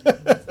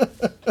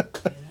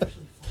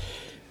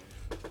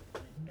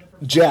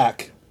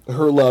 Jack,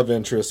 her love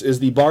interest, is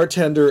the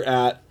bartender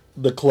at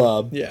the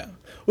club. Yeah.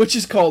 Which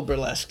is called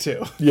burlesque,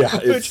 too. Yeah,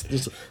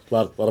 there's a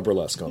lot of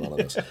burlesque going on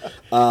in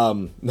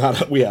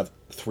this. We have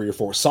 3 or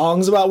 4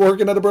 songs about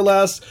working at a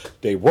burlesque.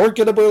 They work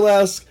at a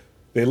burlesque.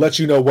 They let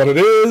you know what it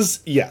is.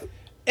 Yeah.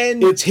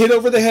 And it's hit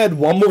over the head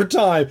one more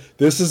time.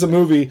 This is a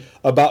movie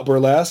about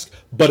burlesque,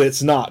 but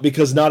it's not,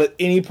 because not at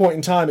any point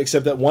in time,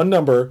 except that one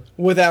number,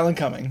 with Alan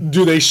Cumming,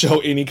 do they show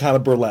any kind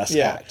of burlesque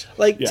act.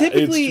 Like,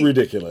 typically, it's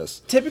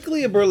ridiculous.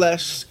 Typically, a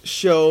burlesque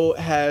show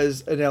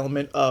has an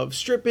element of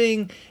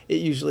stripping.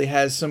 It usually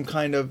has some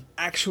kind of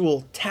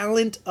actual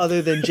talent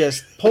other than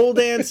just pole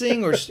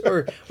dancing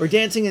or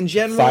dancing in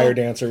general. Fire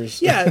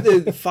dancers. Yeah,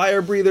 the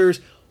fire breathers,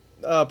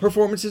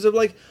 performances of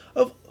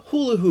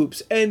hula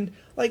hoops and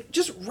like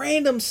just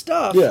random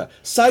stuff. Yeah,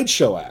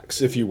 sideshow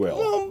acts, if you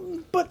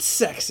will. But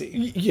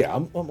sexy. Yeah,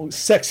 I'm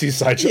sexy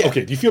sideshow. Yeah.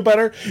 Okay, do you feel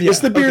better? Yeah,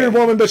 It's the bearded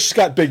woman, but she's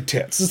got big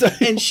tits.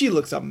 And she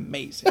looks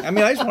amazing. I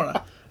mean, I just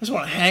want to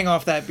hang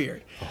off that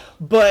beard.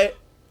 But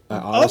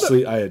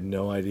honestly, I had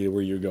no idea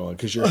where you were going,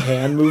 because your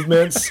hand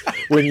movements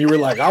when you were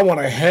like, "I want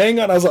to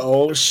hang on," I was like,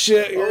 "Oh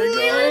shit, here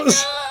it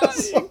goes."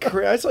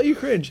 I saw you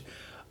cringe.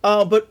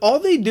 But all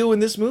they do in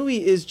this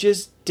movie is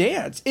just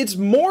dance. It's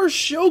more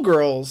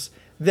showgirls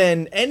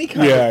than any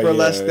kind of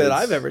burlesque that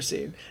I've ever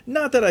seen.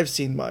 Not that I've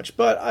seen much,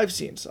 but I've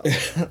seen some.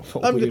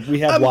 we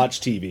have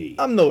watched TV.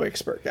 I'm no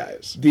expert,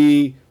 guys.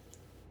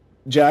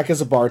 Jack is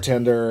a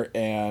bartender,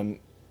 and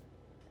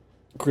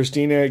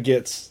Christina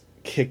gets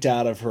kicked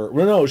out of her.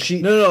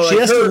 She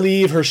has to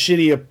leave her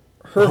shitty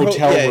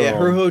hotel room. Yeah,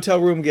 her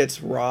hotel room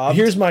gets robbed.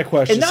 Here's my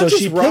question. And not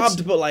just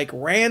robbed, but like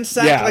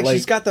ransacked. Yeah, like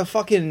she's got the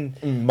fucking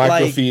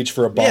microfiche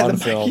for a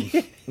Bond film.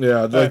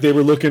 Yeah, like they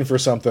were looking for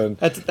something.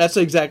 That's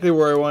exactly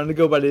where I wanted to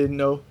go, but I didn't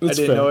know. I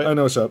didn't know it. I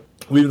know what's up.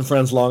 We've been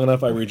friends long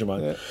enough. I read your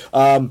mind.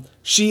 Yeah.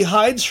 She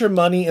hides her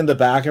money in the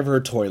back of her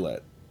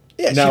toilet.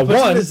 Yeah, now, she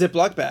puts it in a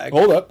Ziploc bag.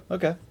 Hold up.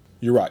 Okay.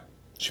 You're right.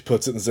 She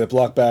puts it in a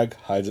Ziploc bag,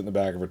 hides it in the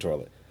back of her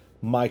toilet.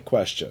 My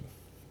question: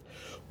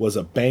 was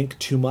a bank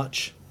too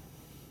much?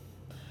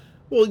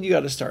 Well, you got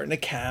to start an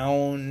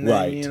account,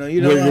 right? You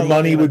don't know your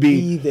money would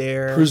be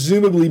there.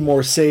 Presumably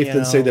more safe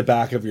than say the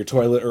back of your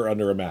toilet or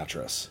under a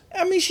mattress.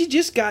 I mean, she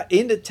just got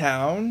into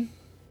town.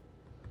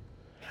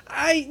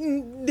 Carry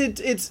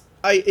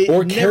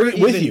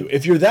it with you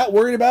if you're that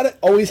worried about it.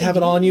 Always have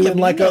it on you in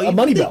like a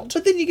money belt.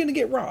 But then you're gonna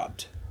get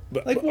robbed.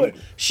 What?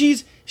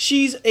 She's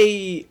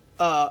a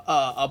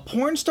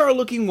porn star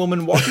looking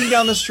woman walking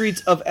down the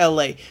streets of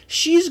L.A.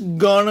 She's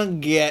gonna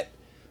get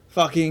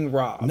fucking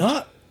robbed.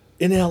 Not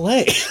in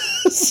L.A.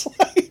 It's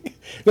like,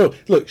 no,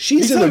 look,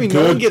 she's in a good.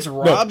 No one gets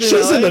robbed.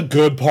 She's in a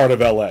good part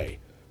of L.A.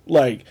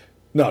 Like,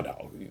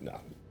 no.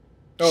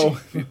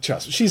 Oh,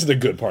 trust me, she's in the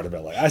good part of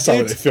L.A. I saw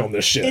where they filmed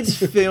this shit. It's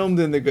filmed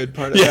in the good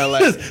part of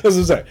L.A. That's what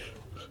I'm saying.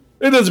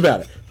 It doesn't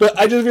matter. But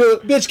I just feel,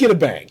 bitch, get a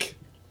bank.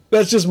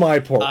 That's just my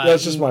point.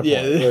 That's just my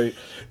point. Like,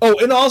 oh,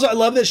 and also I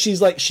love that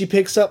she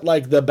picks up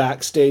like the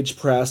backstage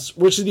press,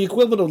 which is the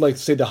equivalent of like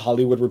say the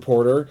Hollywood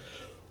Reporter,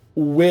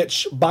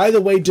 which by the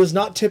way does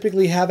not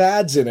typically have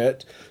ads in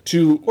it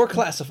or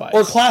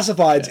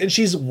classifieds. Yeah. And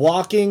she's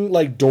walking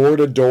like door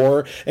to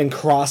door and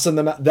crossing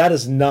them out. That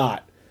is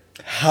not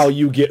how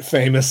you get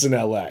famous in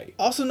LA.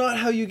 Also not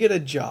how you get a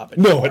job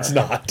anymore. No, it's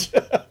not.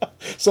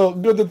 So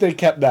good that they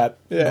kept that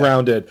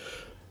grounded.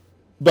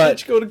 But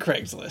let's go to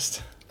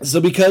Craigslist. So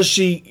because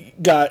she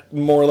got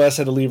more or less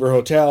had to leave her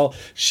hotel,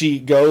 she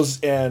goes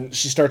and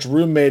she starts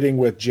roommating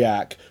with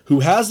Jack,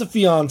 who has a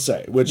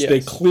fiance, which they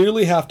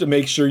clearly have to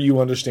make sure you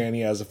understand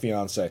he has a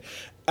fiance.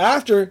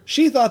 After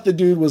she thought the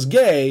dude was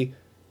gay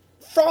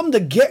from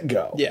the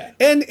get-go. Yeah.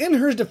 And in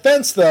her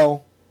defense,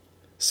 though,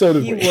 so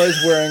did he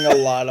was wearing a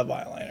lot of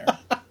eyeliner.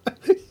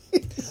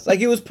 Like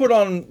it was put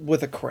on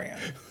with a crayon.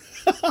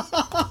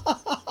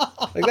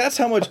 Like that's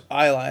how much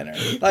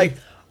eyeliner. Like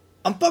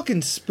I'm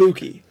fucking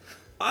spooky.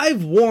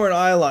 I've worn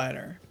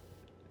eyeliner,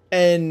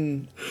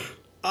 and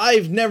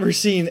I've never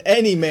seen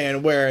any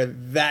man wear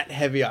that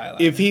heavy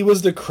eyeliner. If he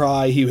was to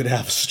cry, he would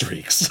have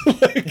streaks.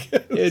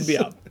 It'd be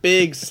a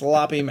big,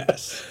 sloppy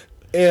mess.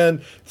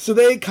 And so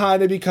they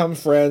kind of become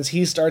friends.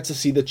 He starts to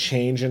see the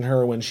change in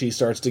her when she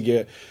starts to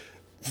get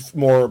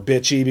more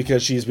bitchy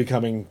because she's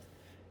becoming...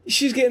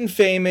 She's getting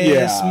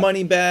famous.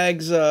 Money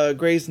bags.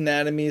 Grey's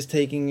Anatomy is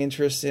taking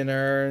interest in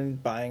her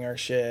and buying her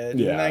shit.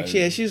 Yeah. And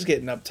she's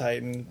getting uptight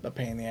and a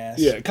pain in the ass.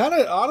 Yeah, kind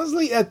of,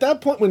 honestly, at that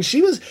point when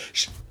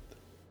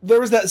there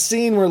was that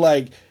scene where,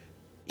 like,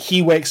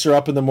 he wakes her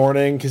up in the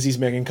morning because he's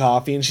making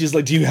coffee and she's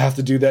like, do you have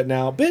to do that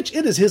now? Bitch,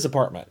 it is his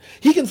apartment.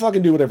 He can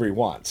fucking do whatever he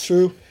wants.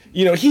 True.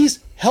 You know, he's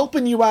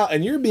helping you out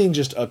and you're being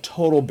just a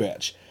total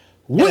bitch.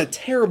 And a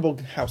terrible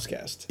house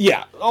guest.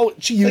 Yeah. Oh,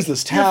 she used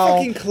this Your towel.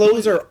 fucking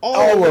clothes are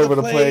all over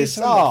the place.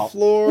 On the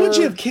floor. Wouldn't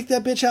you have kicked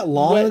that bitch out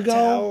long Wet ago?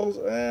 towels.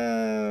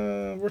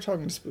 We're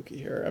talking spooky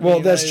here. Well,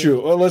 that's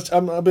true. Well,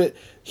 I'm a bit.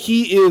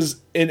 He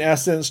is, in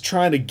essence,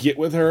 trying to get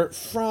with her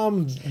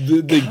from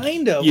the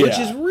Kind of, yeah. which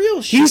is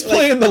real shit. He's Like,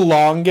 playing the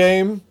long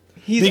game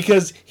He's-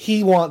 because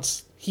he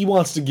wants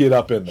to get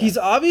up in there. He's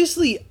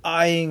obviously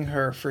eyeing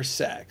her for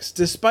sex,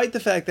 despite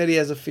the fact that he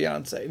has a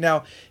fiance.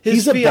 Now,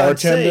 He's a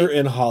bartender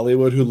in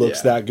Hollywood who looks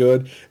Yeah. that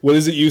good. What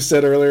is it you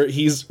said earlier?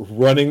 He's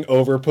running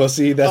over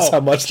pussy. That's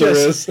how much there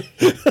is.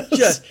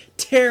 Just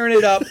tearing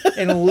it up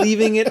and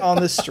leaving it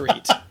on the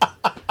street.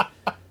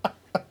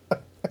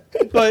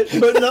 But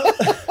no,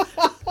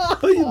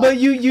 but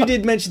you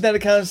did mention that it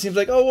kind of seems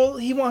like, oh well,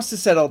 he wants to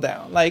settle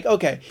down. Like,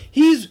 okay,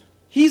 he's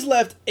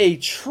left a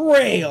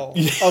trail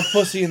of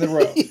pussy in the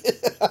road.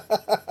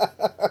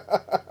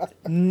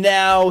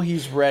 Now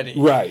he's ready.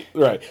 Right.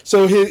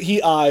 So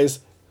he eyes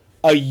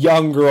a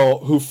young girl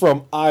who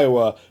from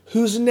Iowa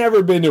who's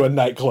never been to a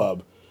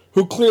nightclub,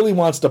 who clearly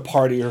wants to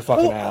party her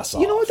fucking ass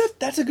off. You know what?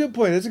 That's a good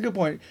point. That's a good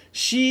point.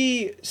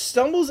 She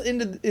stumbles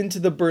into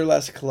the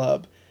burlesque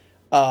club,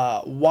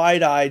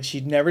 wide-eyed.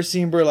 She'd never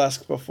seen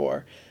burlesque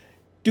before.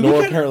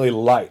 Nor apparently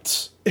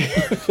lights,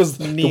 because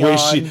the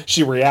way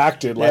she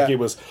reacted, like it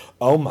was,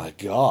 oh my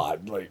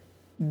god, like.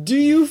 Do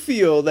you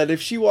feel that if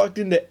she walked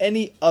into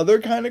any other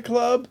kind of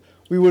club,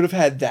 we would have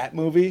had that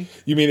movie?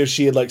 You mean if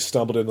she had like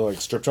stumbled into like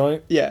a strip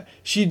joint? Yeah,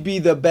 she'd be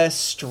the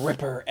best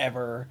stripper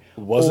ever.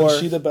 Wasn't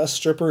she the best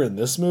stripper in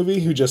this movie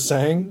who just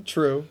sang?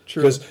 True.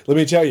 Because let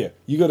me tell you,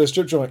 you go to a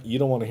strip joint, you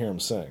don't want to hear him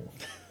sing.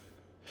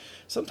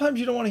 Sometimes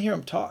you don't want to hear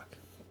him talk.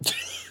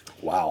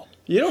 Wow.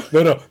 You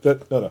know?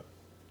 No.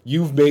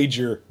 You've made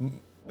your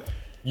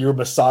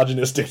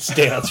misogynistic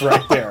stance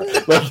right there.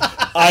 Like,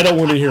 I don't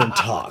want to hear him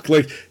talk.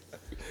 Like,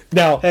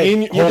 now, Hey,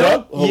 you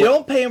hold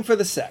don't pay him for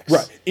the sex.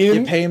 Right.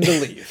 You pay him to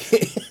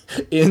leave.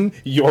 In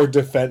your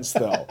defense,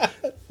 though,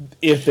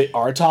 if they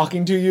are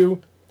talking to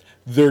you,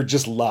 they're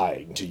just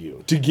lying to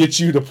you to get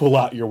you to pull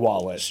out your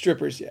wallet.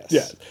 Strippers, yes.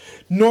 Yeah.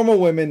 Normal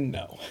women,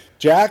 no.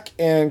 Jack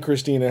and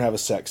Christina have a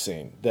sex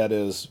scene that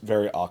is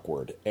very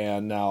awkward.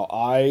 And now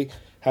I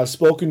have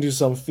spoken to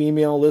some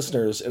female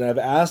listeners and I've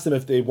asked them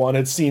if they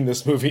wanted seen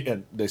this movie,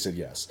 and they said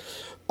yes.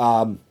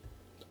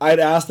 I'd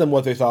asked them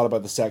what they thought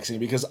about the sex scene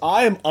because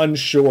I am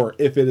unsure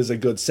if it is a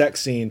good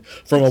sex scene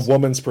from a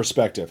woman's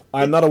perspective.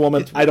 I'm not a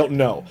woman. I don't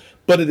know.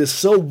 But it is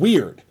so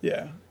weird.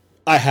 Yeah.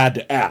 I had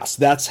to ask.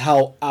 That's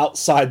how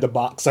outside the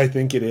box I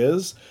think it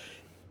is.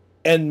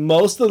 And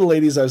most of the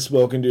ladies I've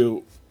spoken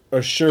to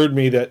assured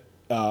me that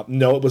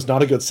no, it was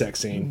not a good sex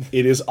scene.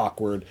 It is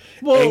awkward.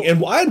 Well,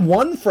 and I had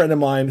one friend of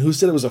mine who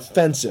said it was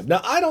offensive.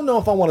 Now, I don't know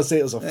if I want to say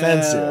it was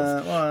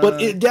offensive,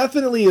 but it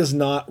definitely is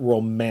not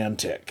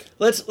romantic.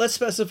 Let's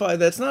specify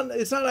that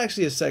it's not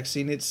actually a sex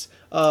scene. It's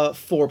a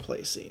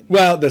foreplay scene.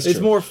 Well, that's It's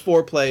true. more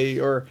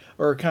foreplay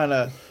or kind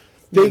of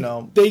They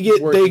go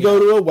working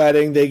to a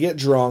wedding, they get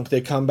drunk,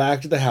 they come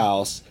back to the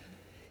house.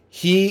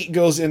 He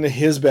goes into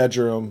his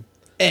bedroom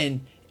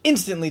and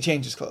instantly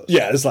changes clothes.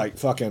 Yeah, it's like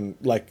fucking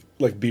like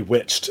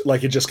Bewitched.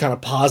 Like it just kind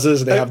of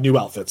pauses and they have new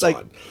outfits Like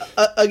on.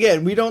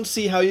 Again, we don't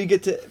see how you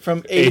get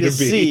from A to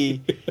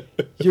C.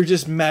 You're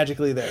just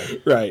magically there.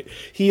 Right.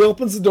 He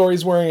opens the door.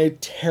 He's wearing a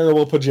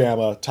terrible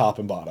pajama, top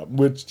and bottom,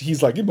 which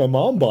he's like, my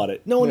mom bought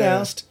it. No one Yeah.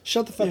 asked.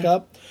 Shut the fuck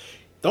up.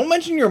 Don't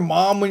mention your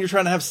mom when you're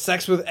trying to have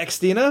sex with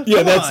Xtina.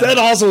 Yeah, Come on. that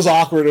also was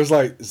awkward. It was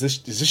like, is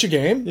this your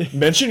game?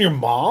 Mention your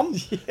mom?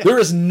 There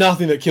is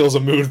nothing that kills a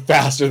mood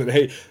faster than,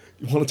 hey,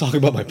 you want to talk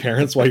about my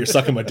parents while you're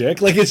sucking my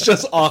dick? Like, it's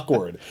just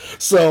awkward.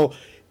 So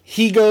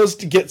he goes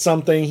to get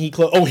something. He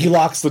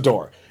locks the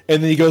door.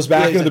 And then he goes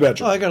back into the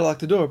bedroom. Oh, I gotta lock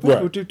the door.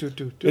 Right.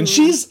 And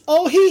she's,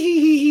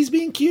 he's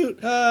being cute.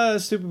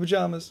 Stupid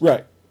pajamas.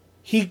 Right.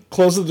 He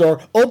closes the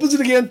door, opens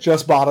it again,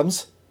 just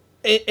bottoms.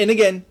 And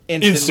again,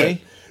 instantly.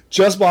 Instant.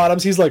 Just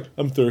bottoms. He's like,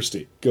 I'm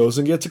thirsty. Goes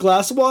and gets a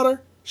glass of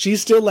water.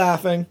 She's still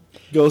laughing.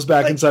 Goes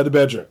back inside the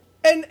bedroom.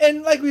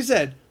 And like we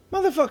said,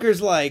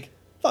 motherfucker's like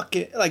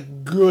fucking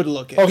like good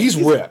looking. Oh, he's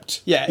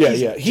ripped. Yeah,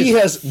 yeah. He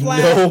has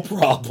no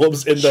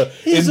problems in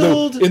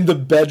the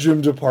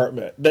bedroom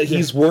department. That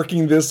he's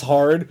working this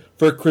hard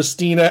for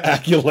Christina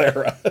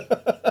Aguilera.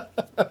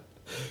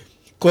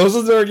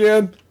 Closes the door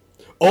again,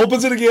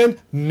 opens it again,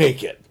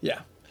 naked.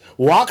 Yeah.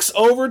 Walks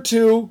over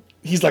to.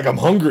 He's like, I'm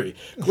hungry.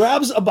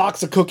 Grabs a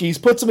box of cookies,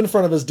 puts them in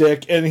front of his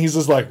dick, and he's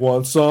just like,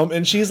 want some?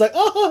 And she's like,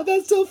 oh,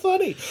 that's so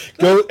funny.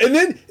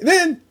 And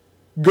then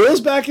goes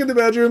back in the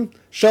bedroom,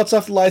 shuts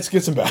off the lights,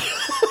 gets him back.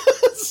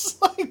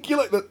 It's like, you're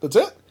like, that's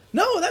it?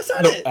 No, that's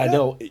not it. I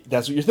know.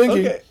 That's what you're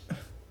thinking. Okay.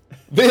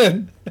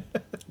 Then,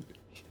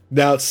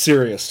 now it's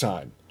serious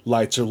time.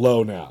 Lights are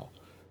low now.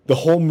 The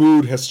whole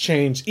mood has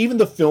changed. Even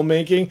the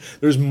filmmaking,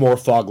 there's more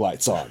fog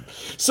lights on.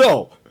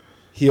 So,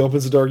 he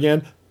opens the door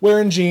again,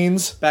 wearing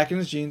jeans. Back in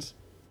his jeans.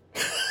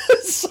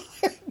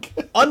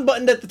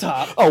 Unbuttoned at the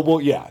top. Oh,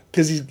 well, yeah,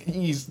 because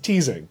he's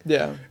teasing.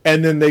 Yeah.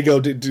 And then they go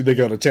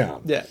to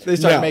town. Yeah. They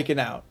start making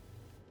out.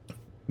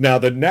 Now,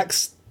 the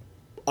next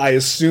I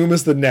assume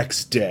is the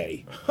next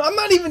day. I'm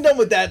not even done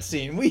with that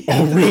scene.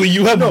 Oh, really?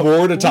 You have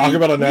more to talk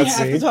about on that We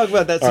scene? have to talk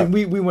about that All scene.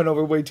 right. We went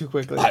over way too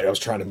quickly. I was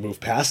trying to move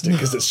past it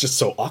because it's just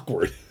so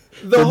awkward.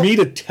 The For whole- me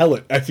to tell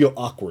it, I feel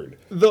awkward.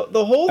 The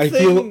whole I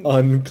thing. feel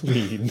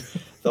unclean.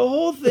 The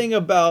whole thing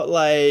about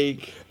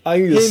like I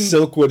need a him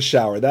Silkwood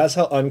shower. That's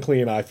how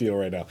unclean I feel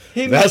right now.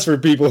 Him- That's for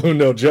people who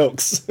know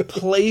jokes.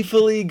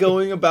 playfully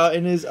going about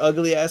in his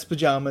ugly ass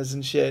pajamas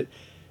and shit.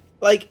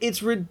 Like,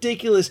 it's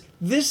ridiculous.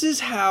 This is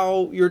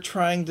how you're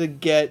trying to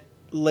get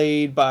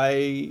laid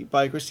by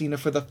Christina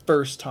for the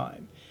first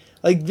time.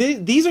 Like,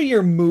 these are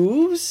your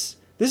moves.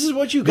 This is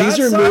what you got. These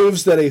are son?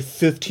 moves that a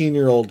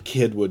 15-year-old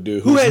kid would do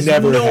Who who's has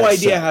never no had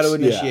idea sex. how to Yeah.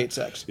 initiate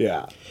sex.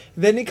 Yeah.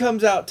 Then he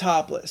comes out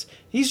topless.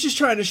 He's just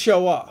trying to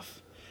show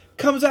off.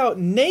 Comes out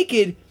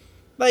naked,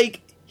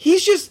 like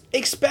he's just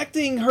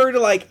expecting her to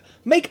like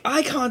make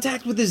eye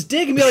contact with his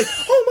dick and be like,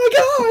 "Oh my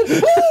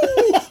god,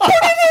 oh, put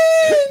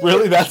it in!"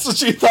 Really? That's what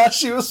she thought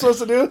she was supposed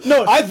to do?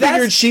 No, I that's-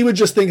 figured she would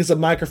just think it's a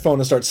microphone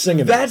and start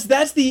singing.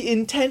 That's the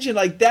intention.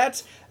 Like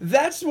that's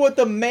what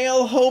the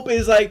male hope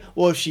is. Like,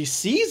 well, if she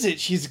sees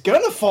it, she's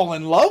gonna fall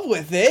in love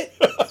with it.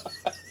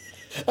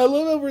 I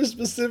love how we're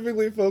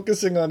specifically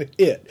focusing on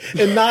it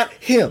and not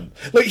him.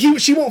 Like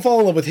she won't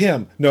fall in love with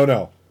him.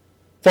 No.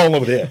 Fall in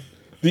love with it.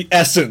 The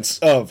essence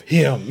of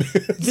him.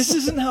 This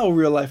isn't how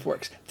real life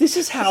works. This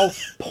is how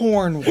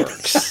porn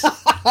works.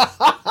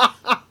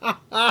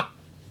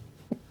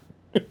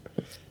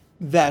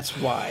 That's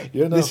why.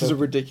 Yeah, no, this is a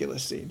that-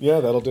 ridiculous scene. Yeah,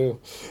 that'll do.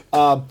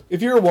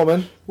 If you're a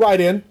woman, write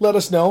in. Let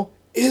us know.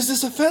 Is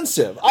this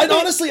offensive? I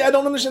don't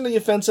understand the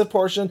offensive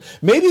portion.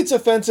 Maybe it's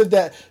offensive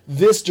that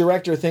this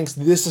director thinks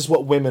this is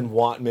what women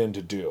want men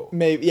to do.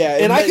 Maybe, yeah.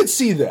 And I that- could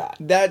see that.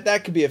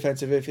 That could be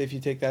offensive if you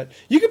take that.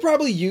 You could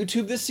probably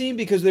YouTube this scene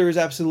because there is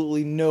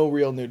absolutely no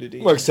real nudity.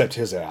 Well, except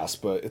his ass,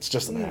 but it's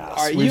just an ass.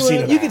 All right, We've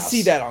seen an you can ass.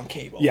 see that on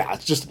cable. Yeah,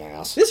 it's just an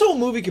ass. This whole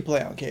movie could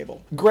play on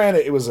cable.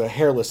 Granted, it was a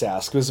hairless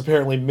ass because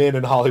apparently men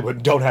in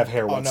Hollywood don't have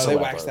hair Oh no, whatsoever.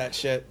 they wax that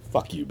shit.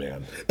 Fuck you,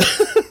 man.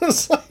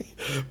 It's like-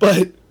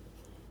 but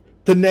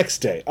the next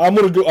day, I'm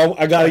gonna go.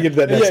 I gotta get to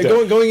that next Yeah,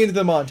 day. going into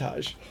the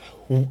montage.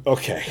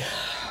 Okay,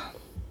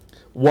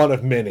 one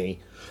of many,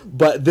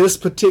 but this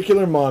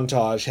particular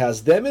montage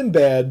has them in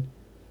bed.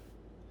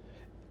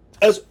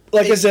 As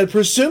like I said,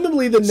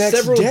 presumably the next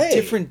Several day,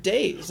 different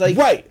days. Like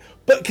right?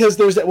 But because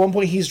there's at one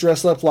point he's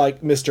dressed up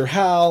like Mr.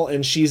 Hal,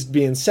 and she's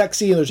being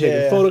sexy, and they're taking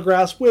Yeah.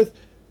 photographs with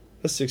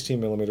a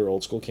 16mm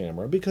old school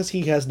camera because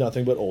he has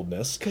nothing but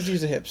oldness. because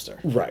he's a hipster.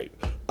 Right.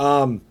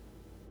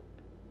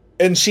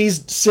 And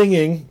she's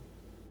singing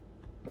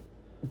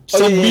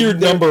some yeah, weird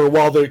there- number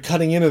while they're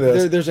cutting into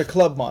this. There's a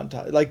club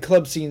montage, like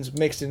club scenes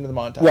mixed into the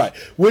montage. Right.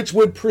 Which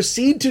would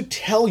proceed to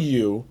tell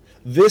you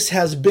this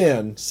has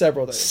been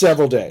Several days.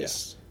 several days.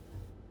 Yes.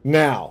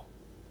 Now.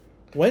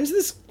 When's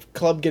this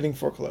club getting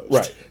foreclosed?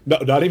 Right. No,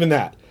 not even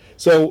that.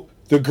 So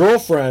the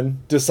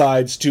girlfriend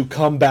decides to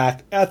come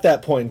back at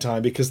that point in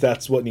time because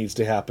that's what needs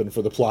to happen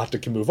for the plot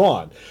to move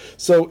on.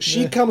 So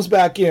she comes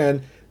back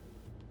in,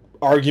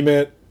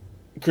 argument.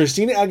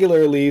 Christina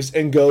Aguilera leaves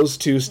and goes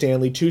to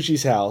Stanley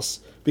Tucci's house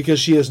because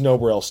she has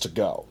nowhere else to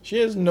go. She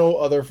has no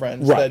other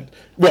friends. Right. That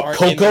Well,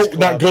 aren't in Coco this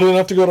not club. good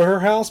enough to go to her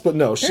house, but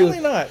no,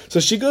 Apparently not. So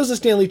she goes to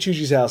Stanley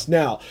Tucci's house.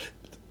 Now,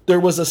 there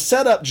was a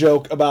setup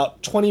joke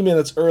about 20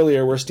 minutes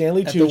earlier where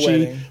Stanley At the Tucci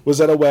wedding. was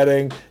at a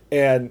wedding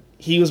and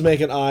he was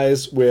making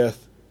eyes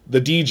with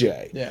the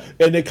DJ. Yeah.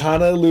 And they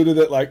kind of alluded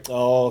that like,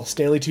 oh,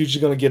 Stanley Tucci's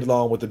going to get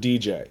along with the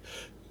DJ.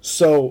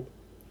 So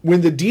when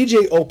the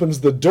DJ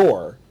opens the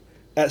door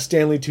at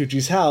Stanley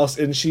Tucci's house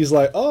and she's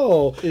like,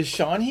 oh, Is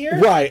Sean here?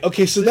 right.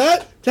 Okay, so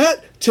that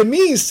to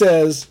me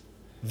says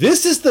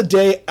this is the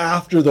day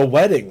after the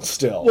wedding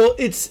still. Well,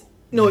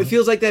 it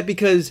feels like that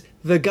because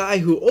the guy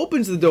who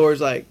opens the door is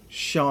like,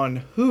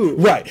 Sean who?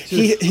 Right.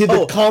 She goes,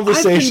 The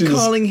conversation I've been is-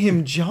 calling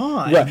him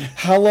John. right.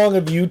 How long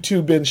have you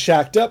two been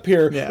shacked up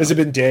here? Yeah. Has it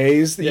been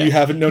days that Yeah. you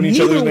haven't known each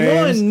Neither other's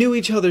names? one knew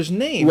each other's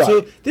names. Right.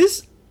 So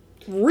this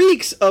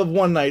reeks of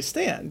one night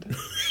stand.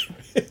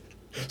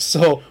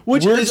 So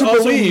Which we're is to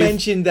also believe-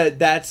 mentioned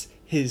that's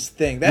his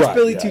thing. That's Right,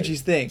 Billy yeah.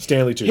 Tucci's thing.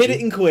 Stanley Tucci. Hit it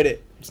and quit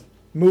it.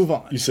 Move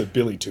on. You said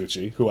Billy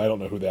Tucci, who I don't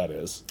know who that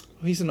is.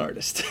 He's an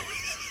artist.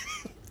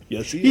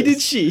 Yes, He is.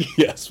 did she.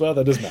 Yes, well,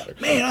 that doesn't matter.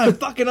 Man, I'm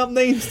fucking up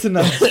names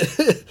tonight.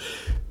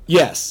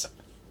 Yes.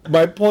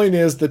 My point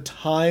is the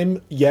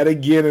time yet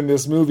again in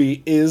this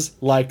movie is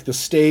like the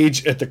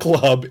stage at the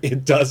club.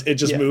 It just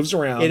Yeah. moves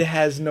around. It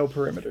has no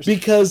perimeters.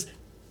 Because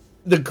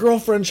the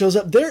girlfriend shows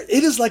up. It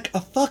is like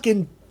a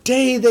fucking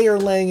day they are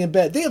laying in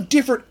bed. They have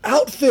different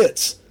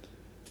outfits.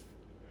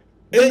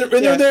 And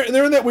Yeah.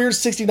 they're in that weird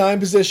 69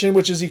 position,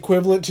 which is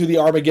equivalent to the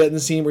Armageddon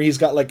scene where he's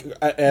got like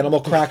an animal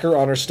cracker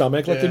on her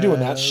stomach. Like they're doing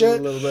Yeah, that shit.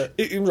 a little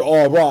bit.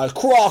 Oh, right.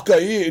 Crocker.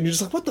 And you're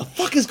just like, what the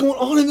fuck is going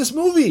on in this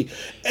movie?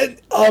 And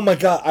oh my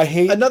God, I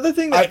hate. Another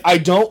thing that- I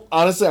don't,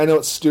 honestly, I know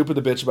it's stupid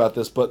to bitch about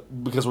this,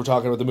 but because we're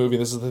talking about the movie,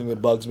 this is the thing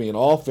that bugs me in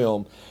all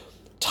film.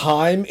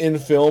 Time in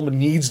film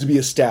needs to be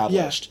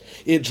established.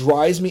 It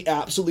drives me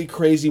absolutely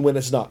crazy when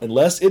it's not,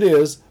 unless it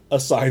is a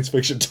science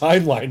fiction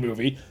timeline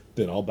movie.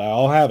 then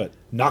I'll have it.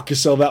 Knock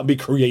yourself out and be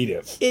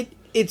creative.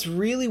 It's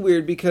really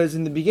weird because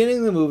in the beginning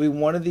of the movie,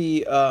 one of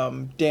the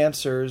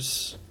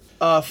dancers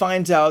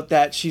finds out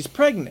that she's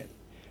pregnant,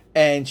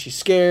 and she's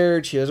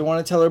scared. She doesn't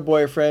want to tell her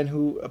boyfriend,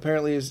 who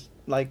apparently is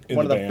like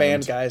one of the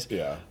band guys.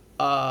 Yeah.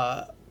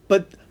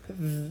 But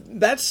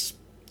that's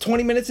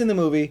 20 minutes in the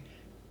movie.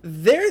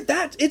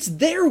 It's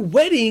their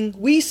wedding.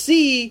 We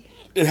see.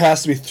 It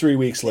has to be 3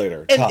 weeks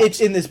later. And tops.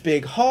 it's in this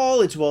big hall.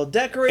 It's well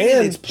decorated.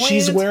 And it's planned.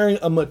 she's wearing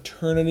a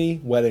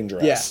maternity wedding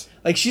dress. Yeah.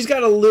 Like, she's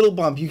got a little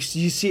bump. You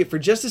see it for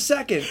just a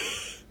second.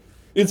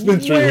 It's been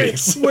 3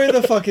 weeks. Where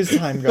the fuck is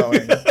time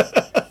going?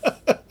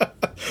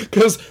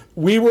 Because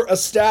we were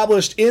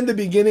established in the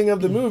beginning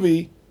of the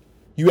movie,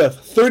 you have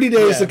 30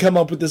 days to come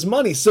up with this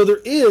money. So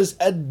there is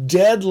a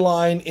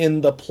deadline in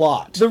the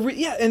plot.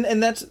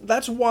 And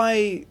that's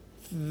why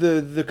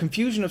the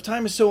confusion of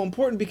time is so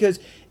important, because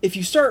if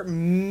you start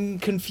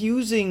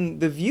confusing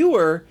the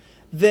viewer,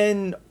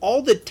 then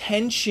all the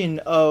tension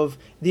of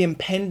the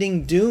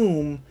impending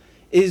doom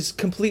is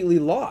completely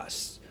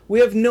lost. We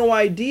have no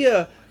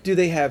idea, do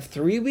they have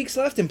 3 weeks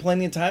left and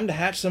plenty of time to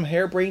hatch some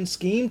harebrained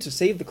scheme to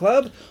save the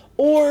club?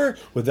 Or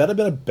would that have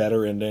been a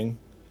better ending?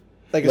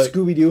 Like a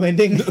Scooby-Doo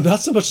ending? Not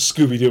so much a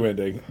Scooby-Doo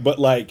ending, but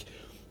like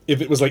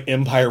if it was like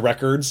Empire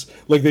Records,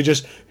 like they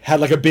just had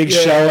like a big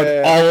show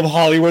and all of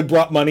Hollywood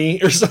brought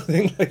money or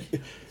something.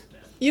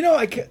 You know,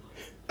 I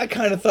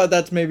kind of thought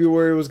that's maybe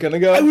where it was going to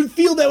go. I would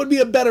feel that would be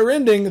a better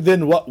ending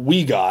than what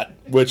we got,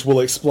 which we'll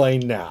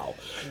explain now.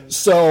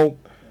 So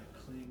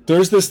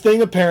there's this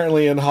thing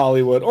apparently in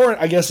Hollywood, or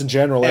I guess in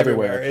general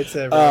everywhere. It's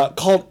everywhere.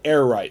 Called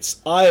air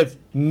rights. I've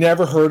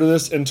never heard of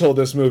this until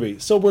this movie,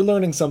 so we're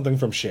learning something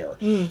from Cher.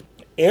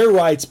 Air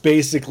rights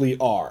basically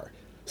are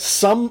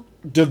some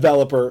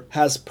developer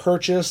has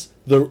purchased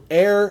the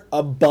air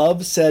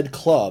above said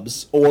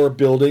clubs or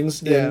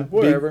buildings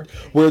wherever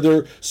where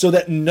they're so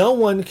that no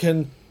one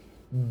can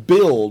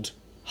build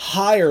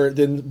higher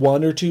than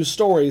 1 or 2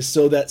 stories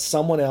so that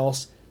someone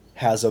else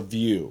has a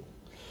view.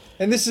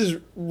 And this is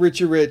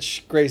Richie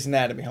Rich, Grey's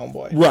Anatomy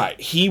homeboy. Right.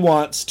 He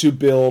wants to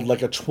build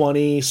like a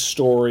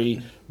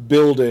 20-story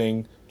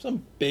building.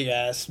 Some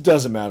big-ass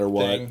doesn't matter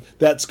what. thing.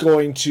 That's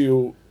going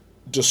to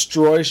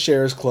destroy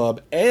Cher's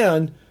club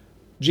and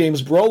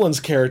James Brolin's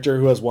character,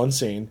 who has one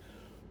scene,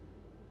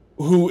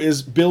 who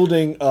is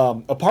building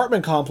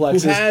apartment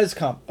complexes. Who has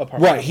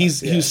apartment right,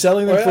 he's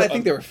selling them I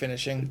think they were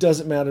finishing. It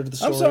doesn't matter to the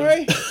story. I'm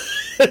sorry.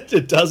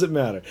 It doesn't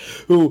matter.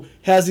 Who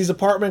has these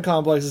apartment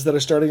complexes that are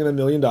starting at $1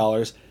 million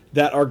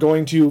that are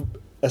going to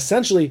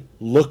essentially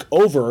look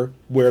over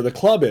where the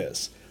club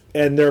is.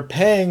 And they're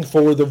paying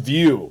for the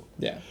view.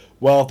 Yeah.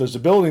 Well, if there's a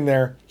building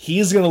there,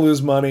 he's going to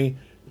lose money,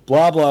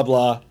 blah, blah,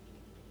 blah.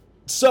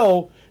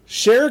 So,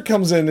 Cher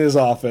comes in his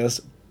office,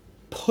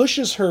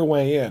 pushes her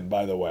way in,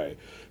 by the way,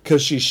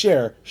 because she's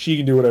Cher, she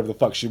can do whatever the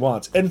fuck she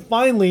wants. And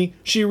finally,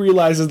 she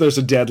realizes there's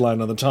a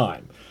deadline on the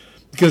time,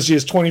 because she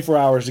has 24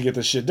 hours to get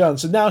this shit done,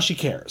 so now she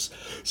cares.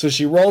 So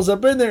she rolls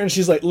up in there, and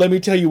she's like, let me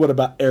tell you what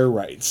about air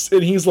rights.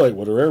 And he's like,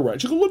 what are air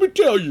rights? She goes, let me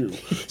tell you.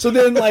 So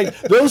then, like,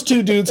 those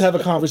two dudes have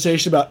a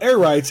conversation about air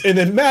rights, and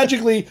then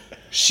magically,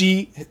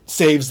 she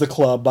saves the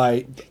club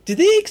by... Did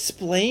they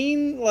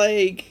explain,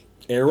 like...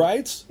 Air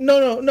rights?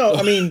 No.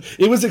 I mean,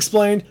 it was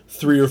explained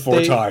 3 or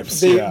 4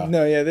 times.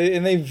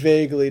 They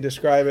vaguely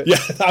describe it. Yeah,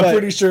 I'm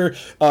pretty sure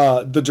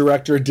the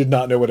director did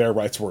not know what air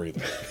rights were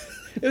either.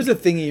 It was a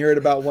thing he heard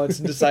about once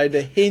and decided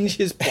to hinge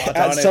his plot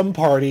on it at some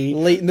party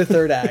late in the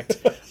 3rd act.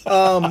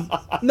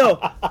 No,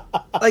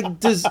 like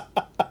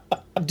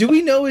do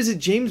we know? Is it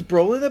James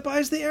Brolin that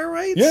buys the air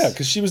rights? Yeah,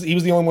 because he was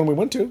the only one we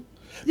went to.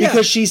 Yeah,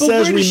 because she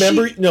says,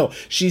 remember... She... No,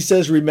 she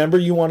says, remember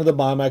you wanted to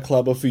buy my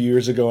club a few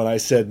years ago, and I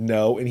said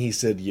no, and he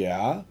said,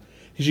 yeah.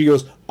 And she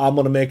goes, I'm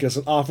going to make us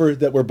an offer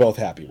that we're both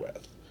happy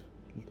with.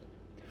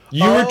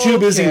 You were too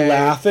busy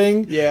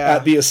laughing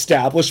at the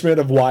establishment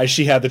of why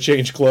she had to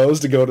change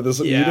clothes to go to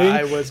this meeting.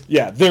 I was...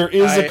 Yeah, there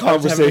is a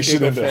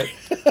conversation in there.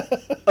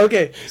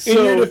 Okay, so... In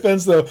your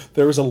defense, though,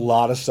 there was a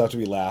lot of stuff to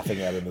be laughing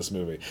at in this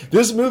movie.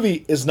 This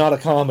movie is not a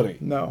comedy.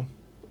 No.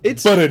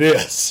 But it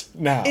is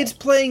now. It's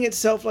playing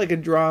itself like a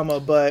drama,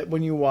 but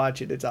when you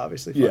watch it, it's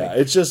obviously funny. Yeah,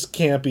 it's just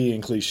campy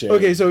and cliche.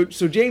 Okay, so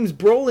James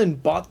Brolin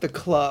bought the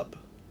club,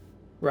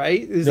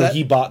 right?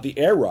 He bought the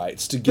air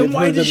rights to give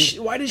why her does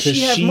why does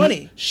she have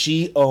money?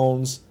 She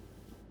owns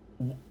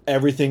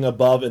everything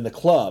above in the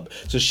club,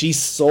 so she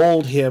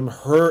sold him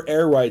her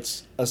air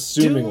rights,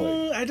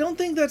 assumingly. I don't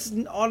think that's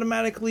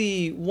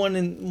automatically one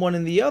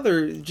in the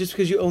other just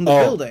because you own the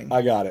building.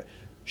 I got it.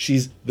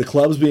 The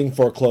club's being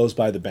foreclosed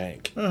by the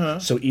bank.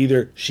 So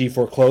either she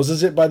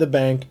forecloses it by the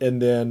bank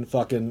and then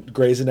fucking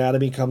Grey's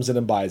Anatomy comes in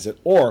and buys it,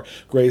 or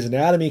Grey's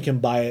Anatomy can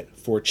buy it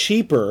for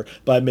cheaper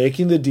by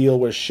making the deal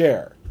with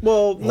Cher.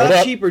 Well,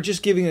 not cheaper,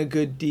 just giving a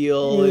good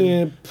deal.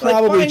 Yeah,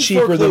 probably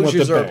cheaper than what the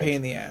bank. Are a pain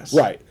in the ass.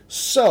 Right.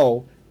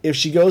 So if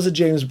she goes to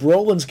James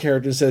Brolin's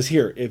character and says,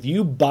 here, if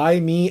you buy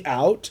me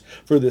out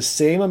for the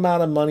same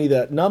amount of money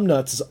that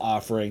Numbnuts is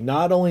offering,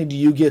 not only do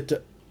you get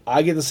to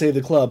I get to save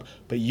the club,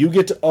 but you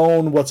get to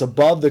own what's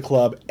above the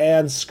club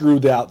and screw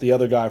out the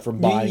other guy from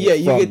buying Yeah, it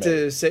you from get me.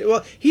 to say,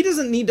 well, he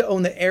doesn't need to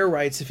own the air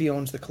rights if he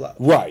owns the club.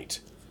 Right.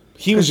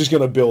 He was just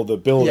going to build the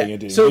building and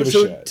didn't give a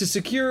shit. To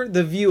secure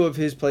the view of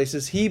his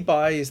places, he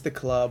buys the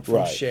club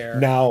from Cher.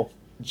 Now,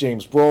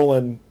 James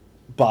Brolin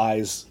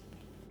buys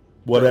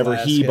whatever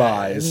Burlesque, he yeah,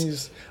 buys. and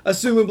he's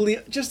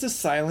assumably just a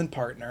silent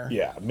partner.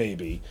 Yeah,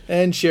 maybe.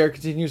 And Cher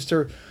continues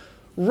to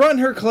run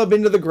her club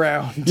into the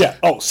ground. Yeah.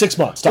 Oh, 6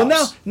 months. Tops.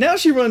 Well, now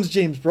she runs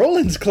James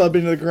Brolin's club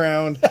into the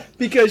ground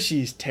because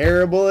she's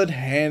terrible at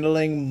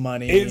handling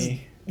money.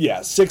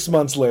 It's 6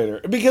 months later.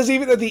 Because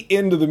even at the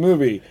end of the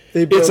movie,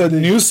 They it's a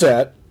built new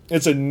set.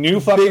 It's a new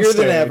fucking Bigger than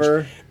stage.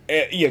 ever.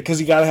 Yeah, because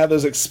you got to have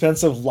those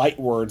expensive light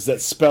words that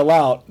spell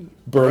out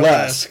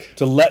burlesque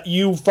to let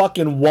you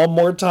fucking one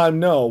more time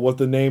know what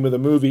the name of the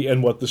movie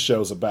and what the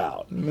show's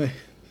about. And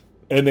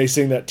they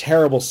sing that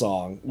terrible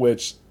song,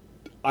 which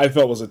I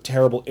felt was a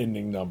terrible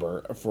ending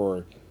number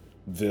for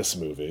this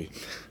movie.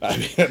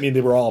 I mean,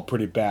 they were all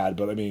pretty bad,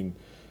 but I mean,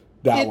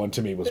 that one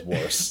to me was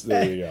worse than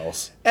anything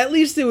else. At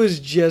least it was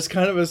just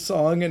kind of a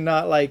song and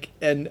not like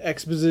an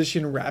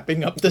exposition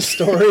wrapping up the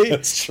story.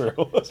 That's true.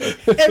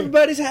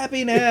 Everybody's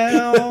happy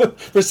now.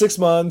 For 6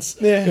 months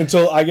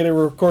until I get a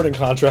recording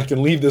contract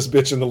and leave this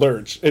bitch in the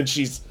lurch, and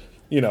she's,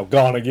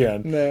 gone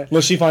again. Nah.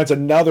 Unless she finds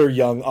another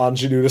young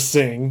ingenue to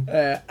sing.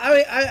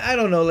 I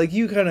don't know. Like,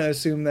 you kind of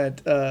assume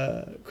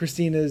that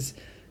Christina's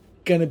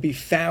gonna be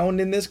found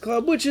in this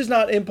club, which is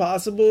not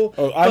impossible.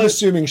 Oh, I'm but-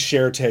 assuming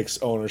Cher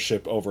takes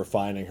ownership over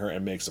finding her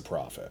and makes a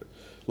profit.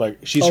 Like,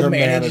 she's her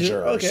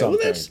manager or Okay, something.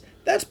 well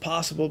that's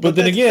possible. But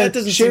then that again,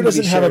 doesn't Cher seem to be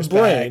doesn't have a Cher's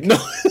brain. bag. No.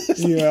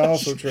 Yeah,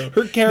 also true.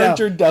 Her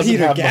character Now, doesn't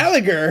Peter have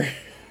Gallagher.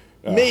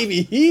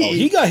 Maybe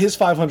he got his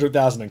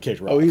 500,000 in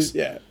Kid Rocks. Oh, he's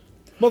yeah.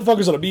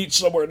 Motherfucker's on a beach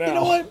somewhere now. You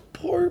know what?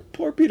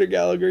 Poor Peter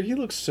Gallagher. He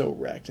looks so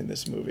wrecked in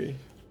this movie.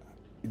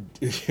 Do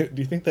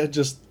you think that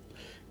just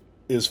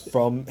is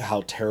from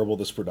how terrible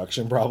this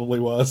production probably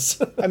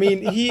was? I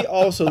mean, he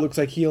also looks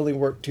like he only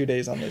worked 2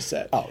 days on this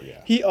set. Oh,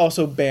 yeah. He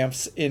also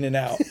bamfs in and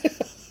out.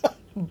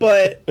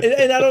 But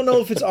and I don't know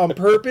if it's on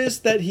purpose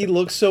that he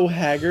looks so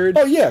haggard.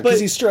 Oh, yeah, but because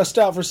he's stressed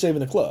out for saving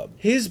the club.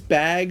 his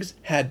bags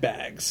had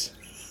bags.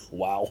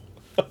 Wow.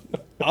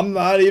 I'm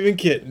not even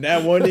kidding.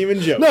 That wasn't even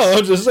jokes. No,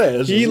 I'm just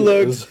saying. he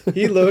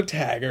looked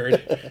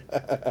haggard,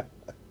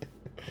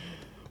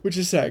 which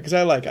is sad because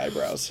I like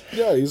eyebrows.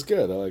 Yeah, he's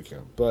good. I like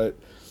him. But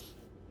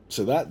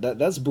so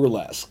that's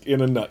burlesque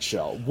in a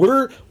nutshell.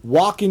 We're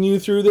walking you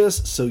through this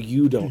so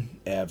you don't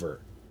ever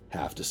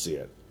have to see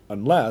it,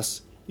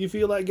 unless you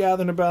feel like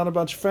gathering about a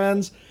bunch of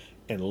friends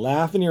and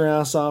laughing your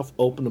ass off,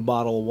 open a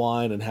bottle of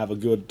wine, and have a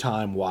good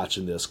time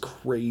watching this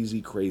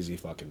crazy, crazy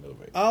fucking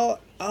movie.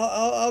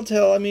 I'll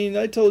tell. I mean,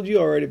 I told you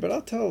already, but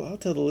I'll tell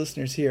the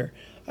listeners here.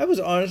 I was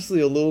honestly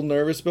a little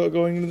nervous about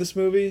going into this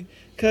movie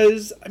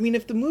because, I mean,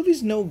 if the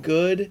movie's no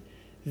good,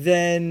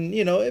 then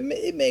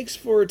it makes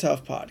for a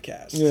tough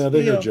podcast. Yeah,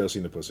 they heard Josie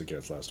and the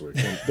Pussycats last week.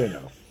 They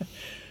know.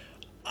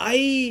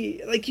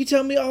 You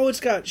tell me, oh, it's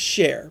got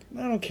Cher.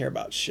 I don't care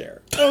about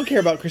Cher. I don't care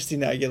about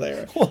Christina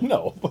Aguilera. Well,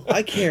 no.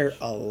 I care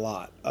a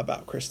lot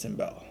about Kristen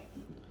Bell.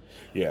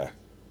 Yeah.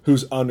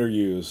 Who's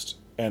underused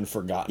and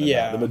forgotten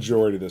about the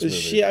majority of this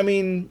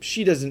movie.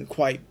 She doesn't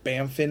quite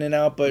bamf in and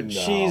out, but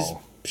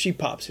No. she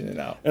pops in and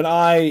out. And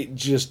I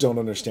just don't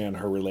understand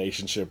her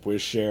relationship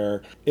with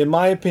Cher. In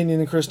my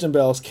opinion, Kristen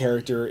Bell's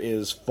character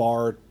is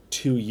far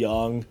too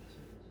young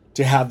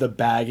to have the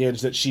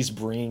baggage that she's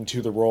bringing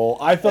to the role.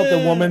 I felt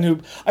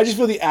I just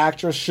feel the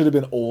actress should have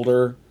been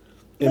older,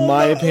 in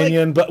my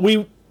opinion. But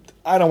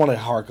I don't want to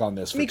hark on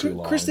this for too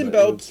long. Kristen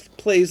Bell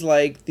plays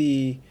like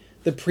the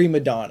prima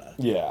donna.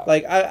 Yeah.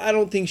 Like, I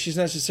don't think she's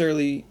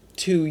necessarily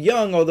too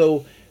young,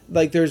 although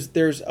like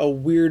there's a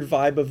weird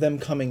vibe of them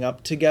coming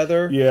up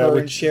together, her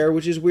and Cher,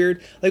 which is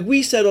weird. Like,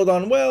 we settled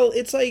on, well,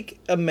 it's like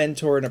a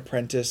mentor and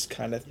apprentice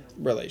kind of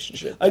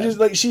relationship. I just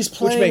like she's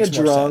playing makes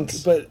a more drunk,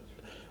 sense. but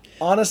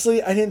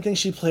honestly, I didn't think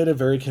she played a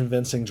very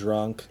convincing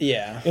drunk.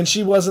 Yeah. And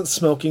she wasn't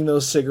smoking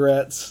those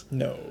cigarettes.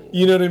 No.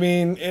 You know what I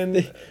mean?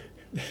 And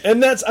I'm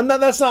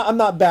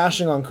not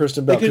bashing on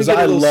Kristen Bell because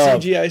I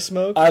love CGI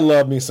smoke. I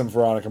love me some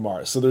Veronica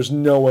Mars, so there's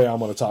no way I'm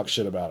going to talk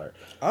shit about her.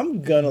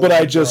 I'm gonna. But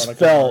like I just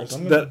Veronica felt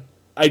Mars. that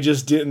I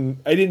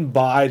didn't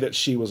buy that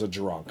she was a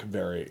drunk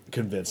very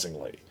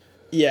convincingly.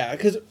 Yeah,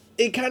 because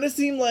it kind of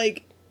seemed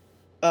like,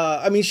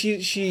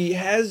 she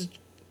has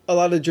a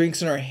lot of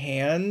drinks in her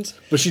hand,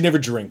 But she never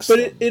drinks. but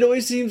them. it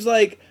always seems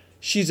like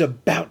she's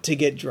about to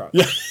get drunk,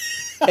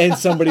 and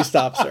somebody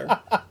stops her.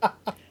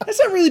 That's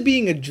not really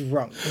being a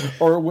drunk.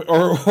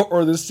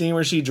 Or the scene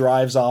where she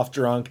drives off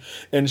drunk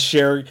and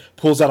Cher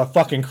pulls out a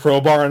fucking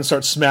crowbar and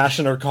starts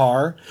smashing her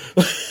car.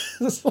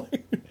 It's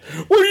like,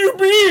 what do you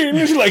mean? And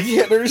she's like,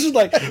 she's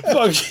like,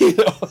 fuck you.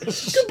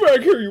 Get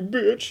back here, you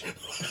bitch.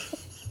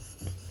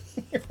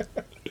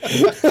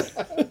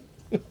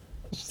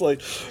 It's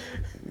like,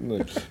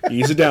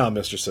 ease it down,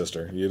 Mr.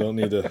 Sister. You don't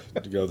need to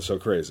go so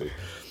crazy.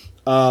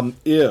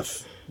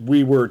 If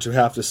we were to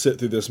have to sit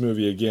through this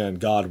movie again,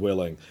 God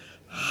willing,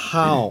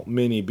 how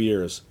many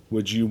beers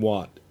would you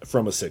want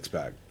from a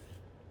six-pack?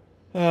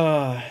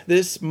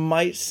 This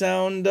might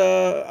sound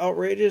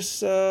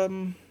outrageous.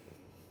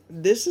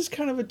 This is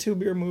kind of a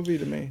 2-beer movie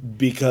to me.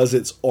 Because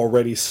it's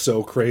already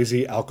so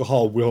crazy,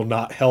 alcohol will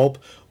not help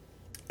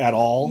at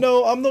all.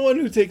 No, I'm the one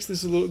who takes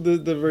this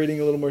the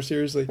rating a little more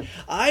seriously.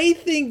 I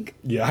think...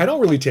 Yeah, I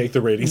don't really take the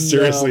rating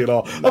seriously at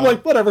all. No. I'm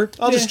like, whatever,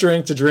 I'll just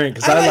drink to drink.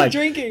 Because I like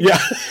drinking. Yeah.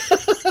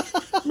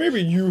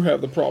 Maybe you have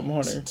the problem,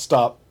 Hunter.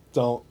 Stop.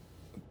 Don't.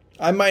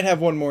 I might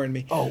have one more in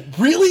me. Oh,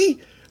 really?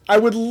 I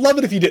would love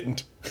it if you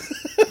didn't.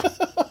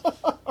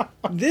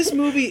 This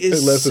movie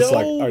is Unless so... it's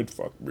like, I'd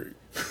fuck me.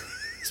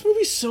 This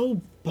movie's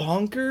so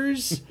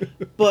bonkers,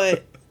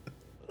 but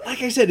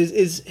like I said,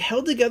 is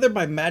held together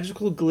by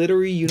magical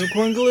glittery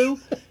unicorn glue.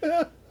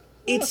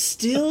 It's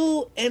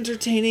still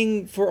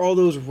entertaining for all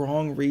those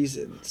wrong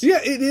reasons. Yeah,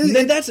 it is.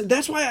 And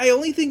that's why I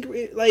only think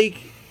like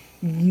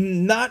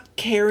not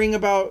caring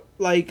about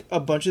like a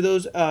bunch of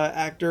those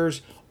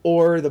actors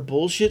or the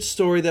bullshit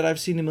story that I've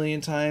seen a million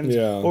times,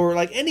 or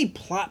like any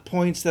plot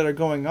points that are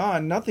going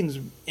on. Nothing's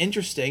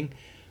interesting.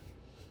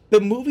 The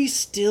movie's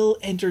still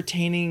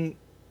entertaining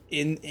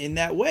in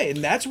that way,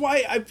 and that's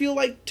why I feel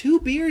like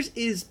 2 beers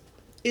is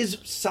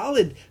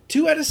solid.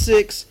 2 out of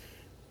 6.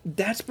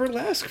 That's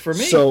Burlesque for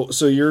me. So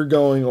you're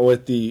going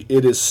with the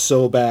it is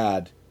so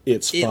bad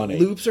it's funny. It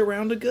loops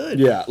around to good.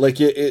 Yeah,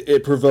 like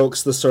it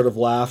provokes the sort of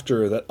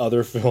laughter that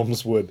other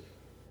films would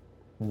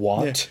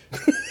want.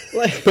 Yeah.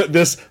 Like, but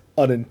this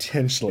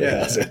unintentionally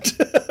has it.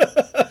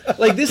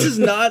 Like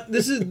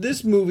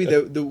this movie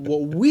that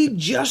what we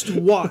just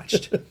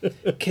watched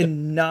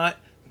cannot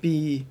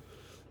be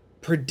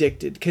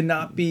predicted,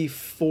 cannot be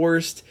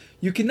forced.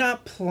 You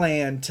cannot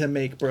plan to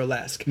make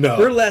Burlesque. No.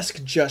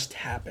 Burlesque just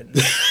happens.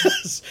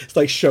 It's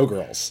like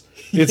Showgirls.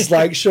 It's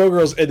like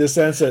Showgirls in the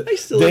sense that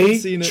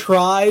they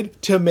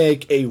tried to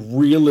make a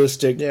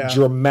realistic,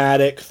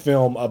 dramatic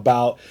film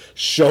about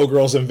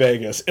showgirls in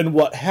Vegas. And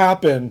what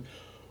happened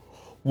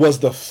was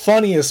the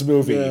funniest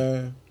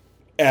movie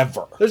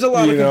ever. There's a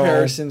lot of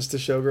comparisons to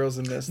Showgirls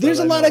in this. There's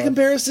a lot of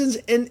comparisons,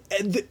 and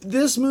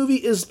this movie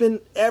has been,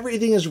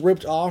 everything is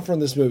ripped off from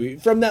this movie.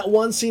 From that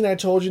one scene I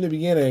told you in the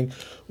beginning,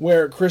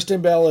 where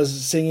Kristen Bell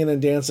is singing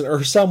and dancing,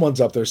 or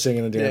someone's up there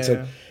singing and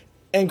dancing,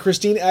 and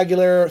Christina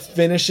Aguilera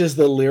finishes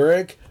the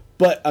lyric,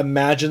 but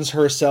imagines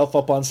herself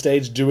up on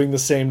stage doing the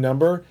same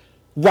number,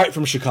 right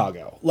from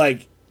Chicago.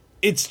 Like,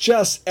 it's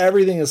just,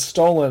 everything is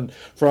stolen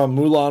from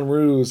Moulin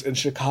Rouge and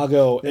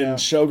Chicago and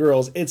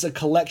Showgirls. It's a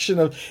collection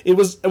of, it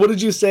was, what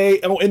did you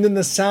say? Oh, and then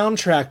the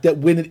soundtrack, that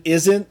when it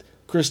isn't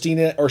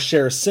Christina or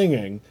Cher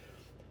singing,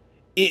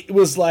 it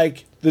was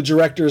like the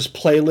director's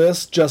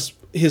playlist, just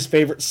his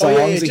favorite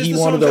songs that he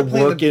wanted to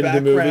work in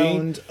the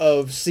movie.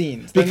 Of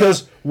scenes.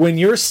 Because when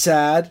you're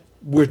sad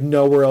with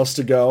nowhere else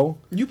to go,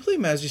 you play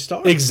Mazzy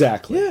Star.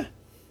 Exactly. Yeah.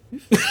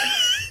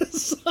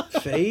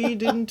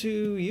 Fade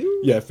into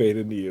you? Yeah, Fade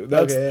into you.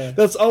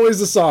 That's always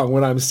the song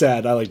when I'm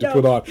sad I like to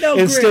put on. No,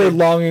 and stare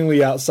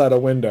longingly outside a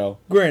window.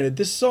 Granted,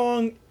 this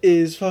song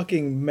is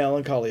fucking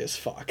melancholy as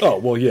fuck. Oh,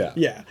 well, yeah.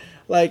 Yeah.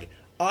 Like,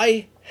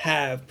 I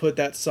have put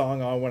that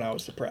song on when I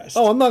was depressed.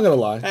 Oh, I'm not going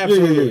to lie.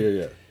 Absolutely.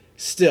 Yeah.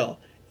 Still,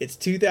 it's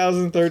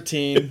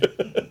 2013.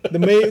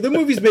 The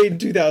movie's made in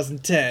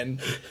 2010.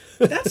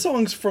 That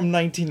song's from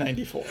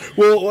 1994.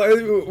 Well,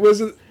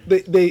 was it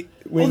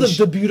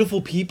the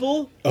Beautiful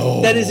People?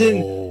 Oh,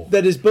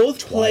 that is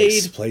both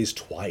plays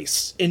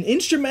twice. An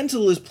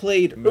instrumental is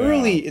played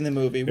early in the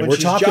movie. And we're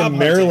talking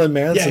Marilyn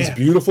Manson's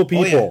Beautiful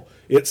People.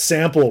 It's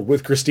sampled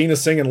with Christina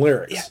singing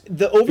lyrics.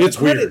 Yeah, over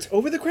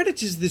the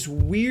credits is this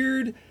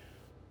weird.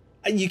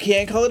 You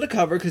can't call it a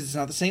cover because it's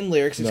not the same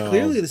lyrics. It's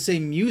clearly the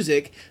same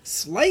music,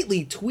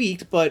 slightly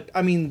tweaked, but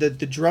I mean the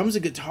drums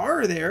and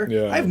guitar are there.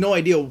 Yeah. I have no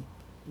idea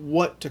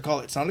what to call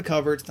it. It's not a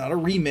cover. It's not a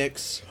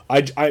remix.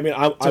 I'm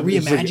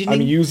reimagining.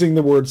 I'm using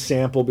the word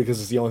sample because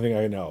it's the only thing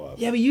I know of.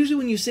 Yeah, but usually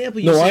when you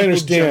sample, I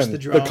understand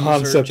the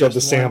concept of the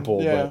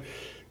sample, but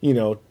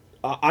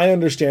I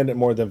understand it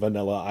more than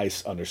Vanilla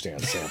Ice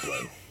understands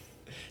sampling.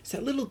 It's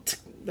that little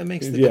that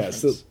makes the difference.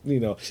 So,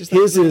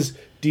 his is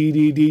dee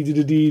dee dee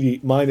dee dee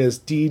dee. Mine is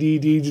dee dee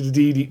dee dee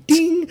dee dee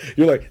ding.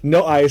 You're like,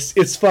 no Ice.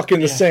 It's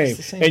fucking the same,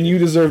 and you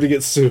deserve to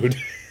get sued.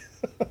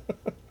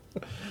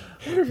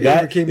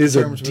 That is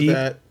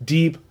a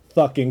deep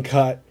fucking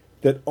cut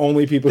that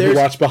only people who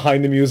watch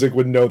Behind the Music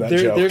would know that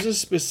joke. There's a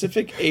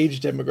specific age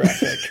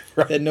demographic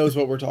that knows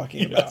what we're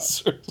talking about.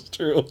 Yes, it's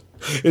true.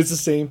 It's the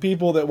same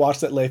people that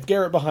watched that Leif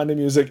Garrett Behind the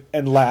Music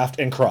and laughed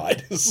and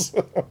cried. Who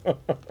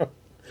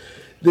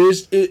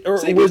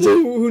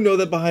know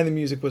that Behind the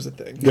Music was a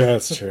thing. Yeah,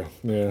 that's true.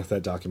 Yeah,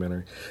 that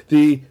documentary.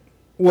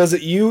 Was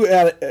it you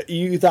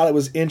thought it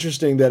was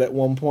interesting that at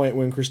one point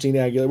when Christina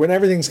Aguilera, when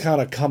everything's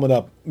kind of coming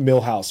up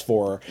Millhouse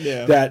for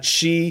her, that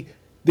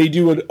they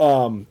do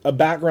a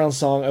background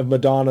song of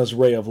Madonna's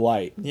Ray of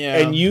Light. Yeah.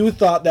 And you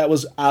thought that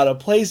was out of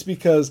place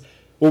because,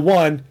 well,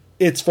 one,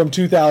 it's from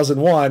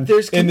 2001.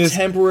 There's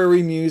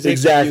contemporary music.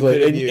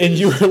 Exactly. And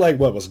you were like,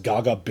 what, was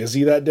Gaga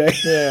busy that day?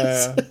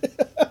 Yeah.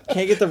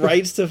 Can't get the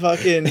rights to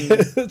fucking...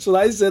 That's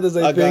what I said. Is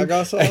I think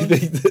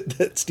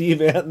that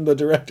Steve Anton, the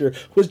director,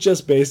 was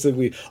just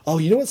basically, oh,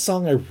 you know what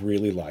song I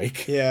really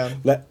like? Yeah.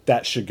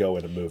 That should go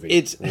in a movie.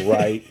 It's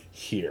right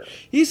here.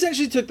 He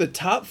essentially took the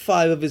top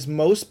 5 of his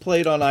most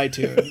played on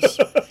iTunes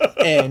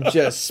and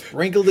just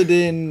sprinkled it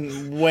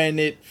in when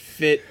it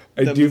fit.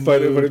 I do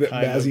find it funny that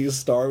kind of. Mazzy's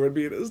Star would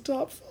be in his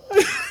top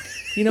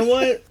 5. You know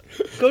what?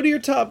 Go to your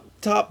top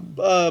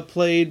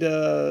played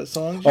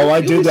songs. Oh, I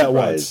You'll did be that surprised.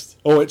 once.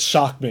 Oh, it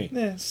shocked me.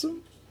 Yeah,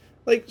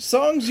 like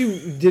songs you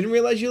didn't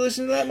realize you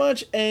listened to that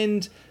much,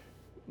 and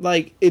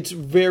like it's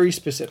very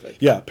specific.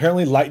 Yeah,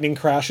 apparently Lightning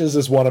Crashes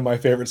is one of my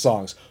favorite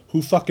songs.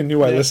 Who fucking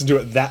knew I listened to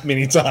it that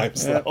many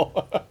times,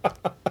 though?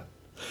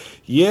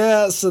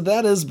 Yeah, so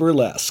that is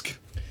Burlesque.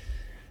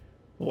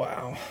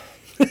 Wow.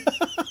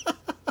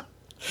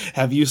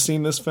 Have you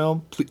seen this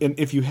film? And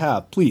if you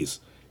have, please,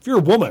 if you're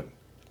a woman,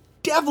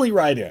 definitely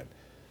write in.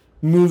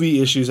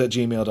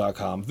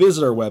 movieissues@gmail.com.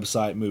 Visit our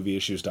website,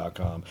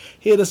 movieissues.com.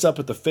 Hit us up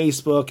at the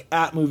Facebook,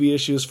 at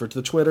movieissues, for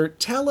the Twitter.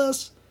 Tell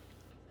us,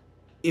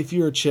 if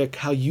you're a chick,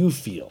 how you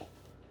feel.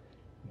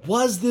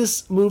 Was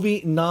this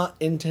movie not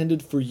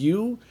intended for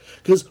you?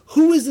 Because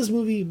who is this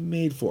movie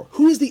made for?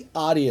 Who is the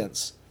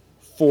audience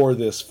for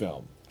this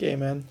film? Gay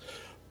man.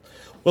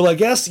 Well, I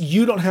guess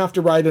you don't have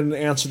to write in and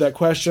answer that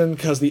question,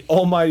 because the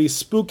almighty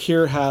Spook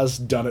here has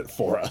done it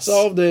for us.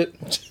 Solved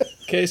it.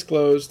 Case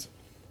closed.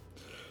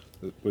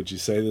 Would you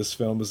say this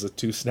film is a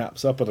 2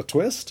 snaps up and a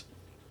twist?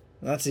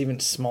 That's an even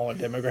smaller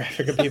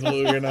demographic of people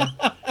who are gonna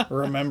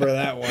remember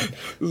that one.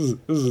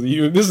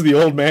 This is the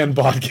old man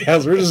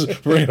podcast. We're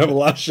just bringing up a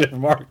lot of shit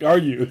from our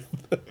youth.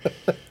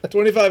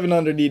 25 and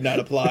under need not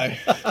apply.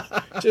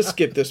 Just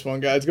skip this one,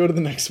 guys. Go to the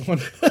next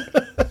one.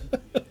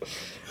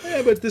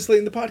 Yeah, but this late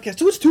in the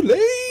podcast, it's too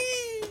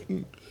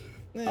late.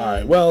 All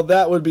right, well,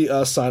 that would be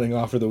us signing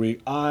off for the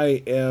week.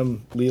 I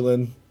am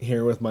Leland,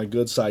 here with my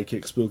good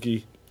sidekick,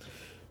 Spooky.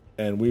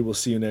 And we will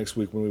see you next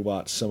week when we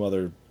watch some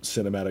other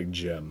cinematic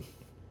gem.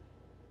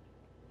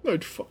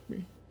 I'd fuck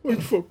me.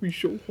 I'd fuck me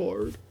so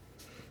hard.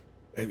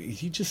 I mean,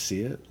 you just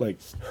see it? Like,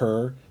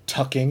 her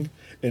tucking,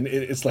 and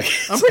it's like...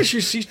 I'm pretty sure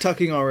she's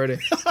tucking already.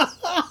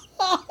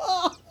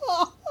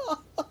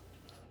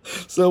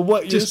 So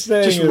what you're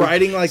saying just is...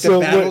 riding like a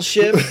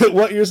battleship?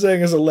 What you're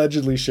saying is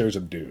allegedly shares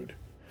a dude.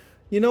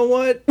 You know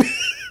what?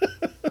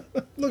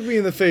 Look me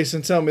in the face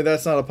and tell me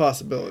that's not a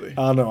possibility.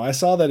 I don't know. I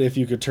saw that If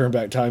You Could Turn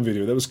Back Time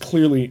video. That was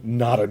clearly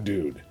not a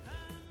dude.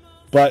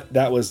 But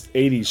that was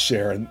 80s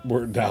Cher, and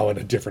we're now in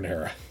a different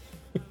era.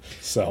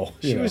 So,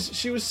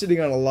 she was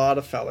sitting on a lot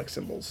of phallic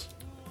symbols.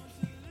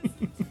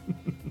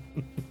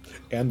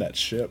 And that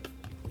ship.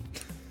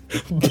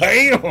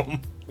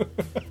 Bam!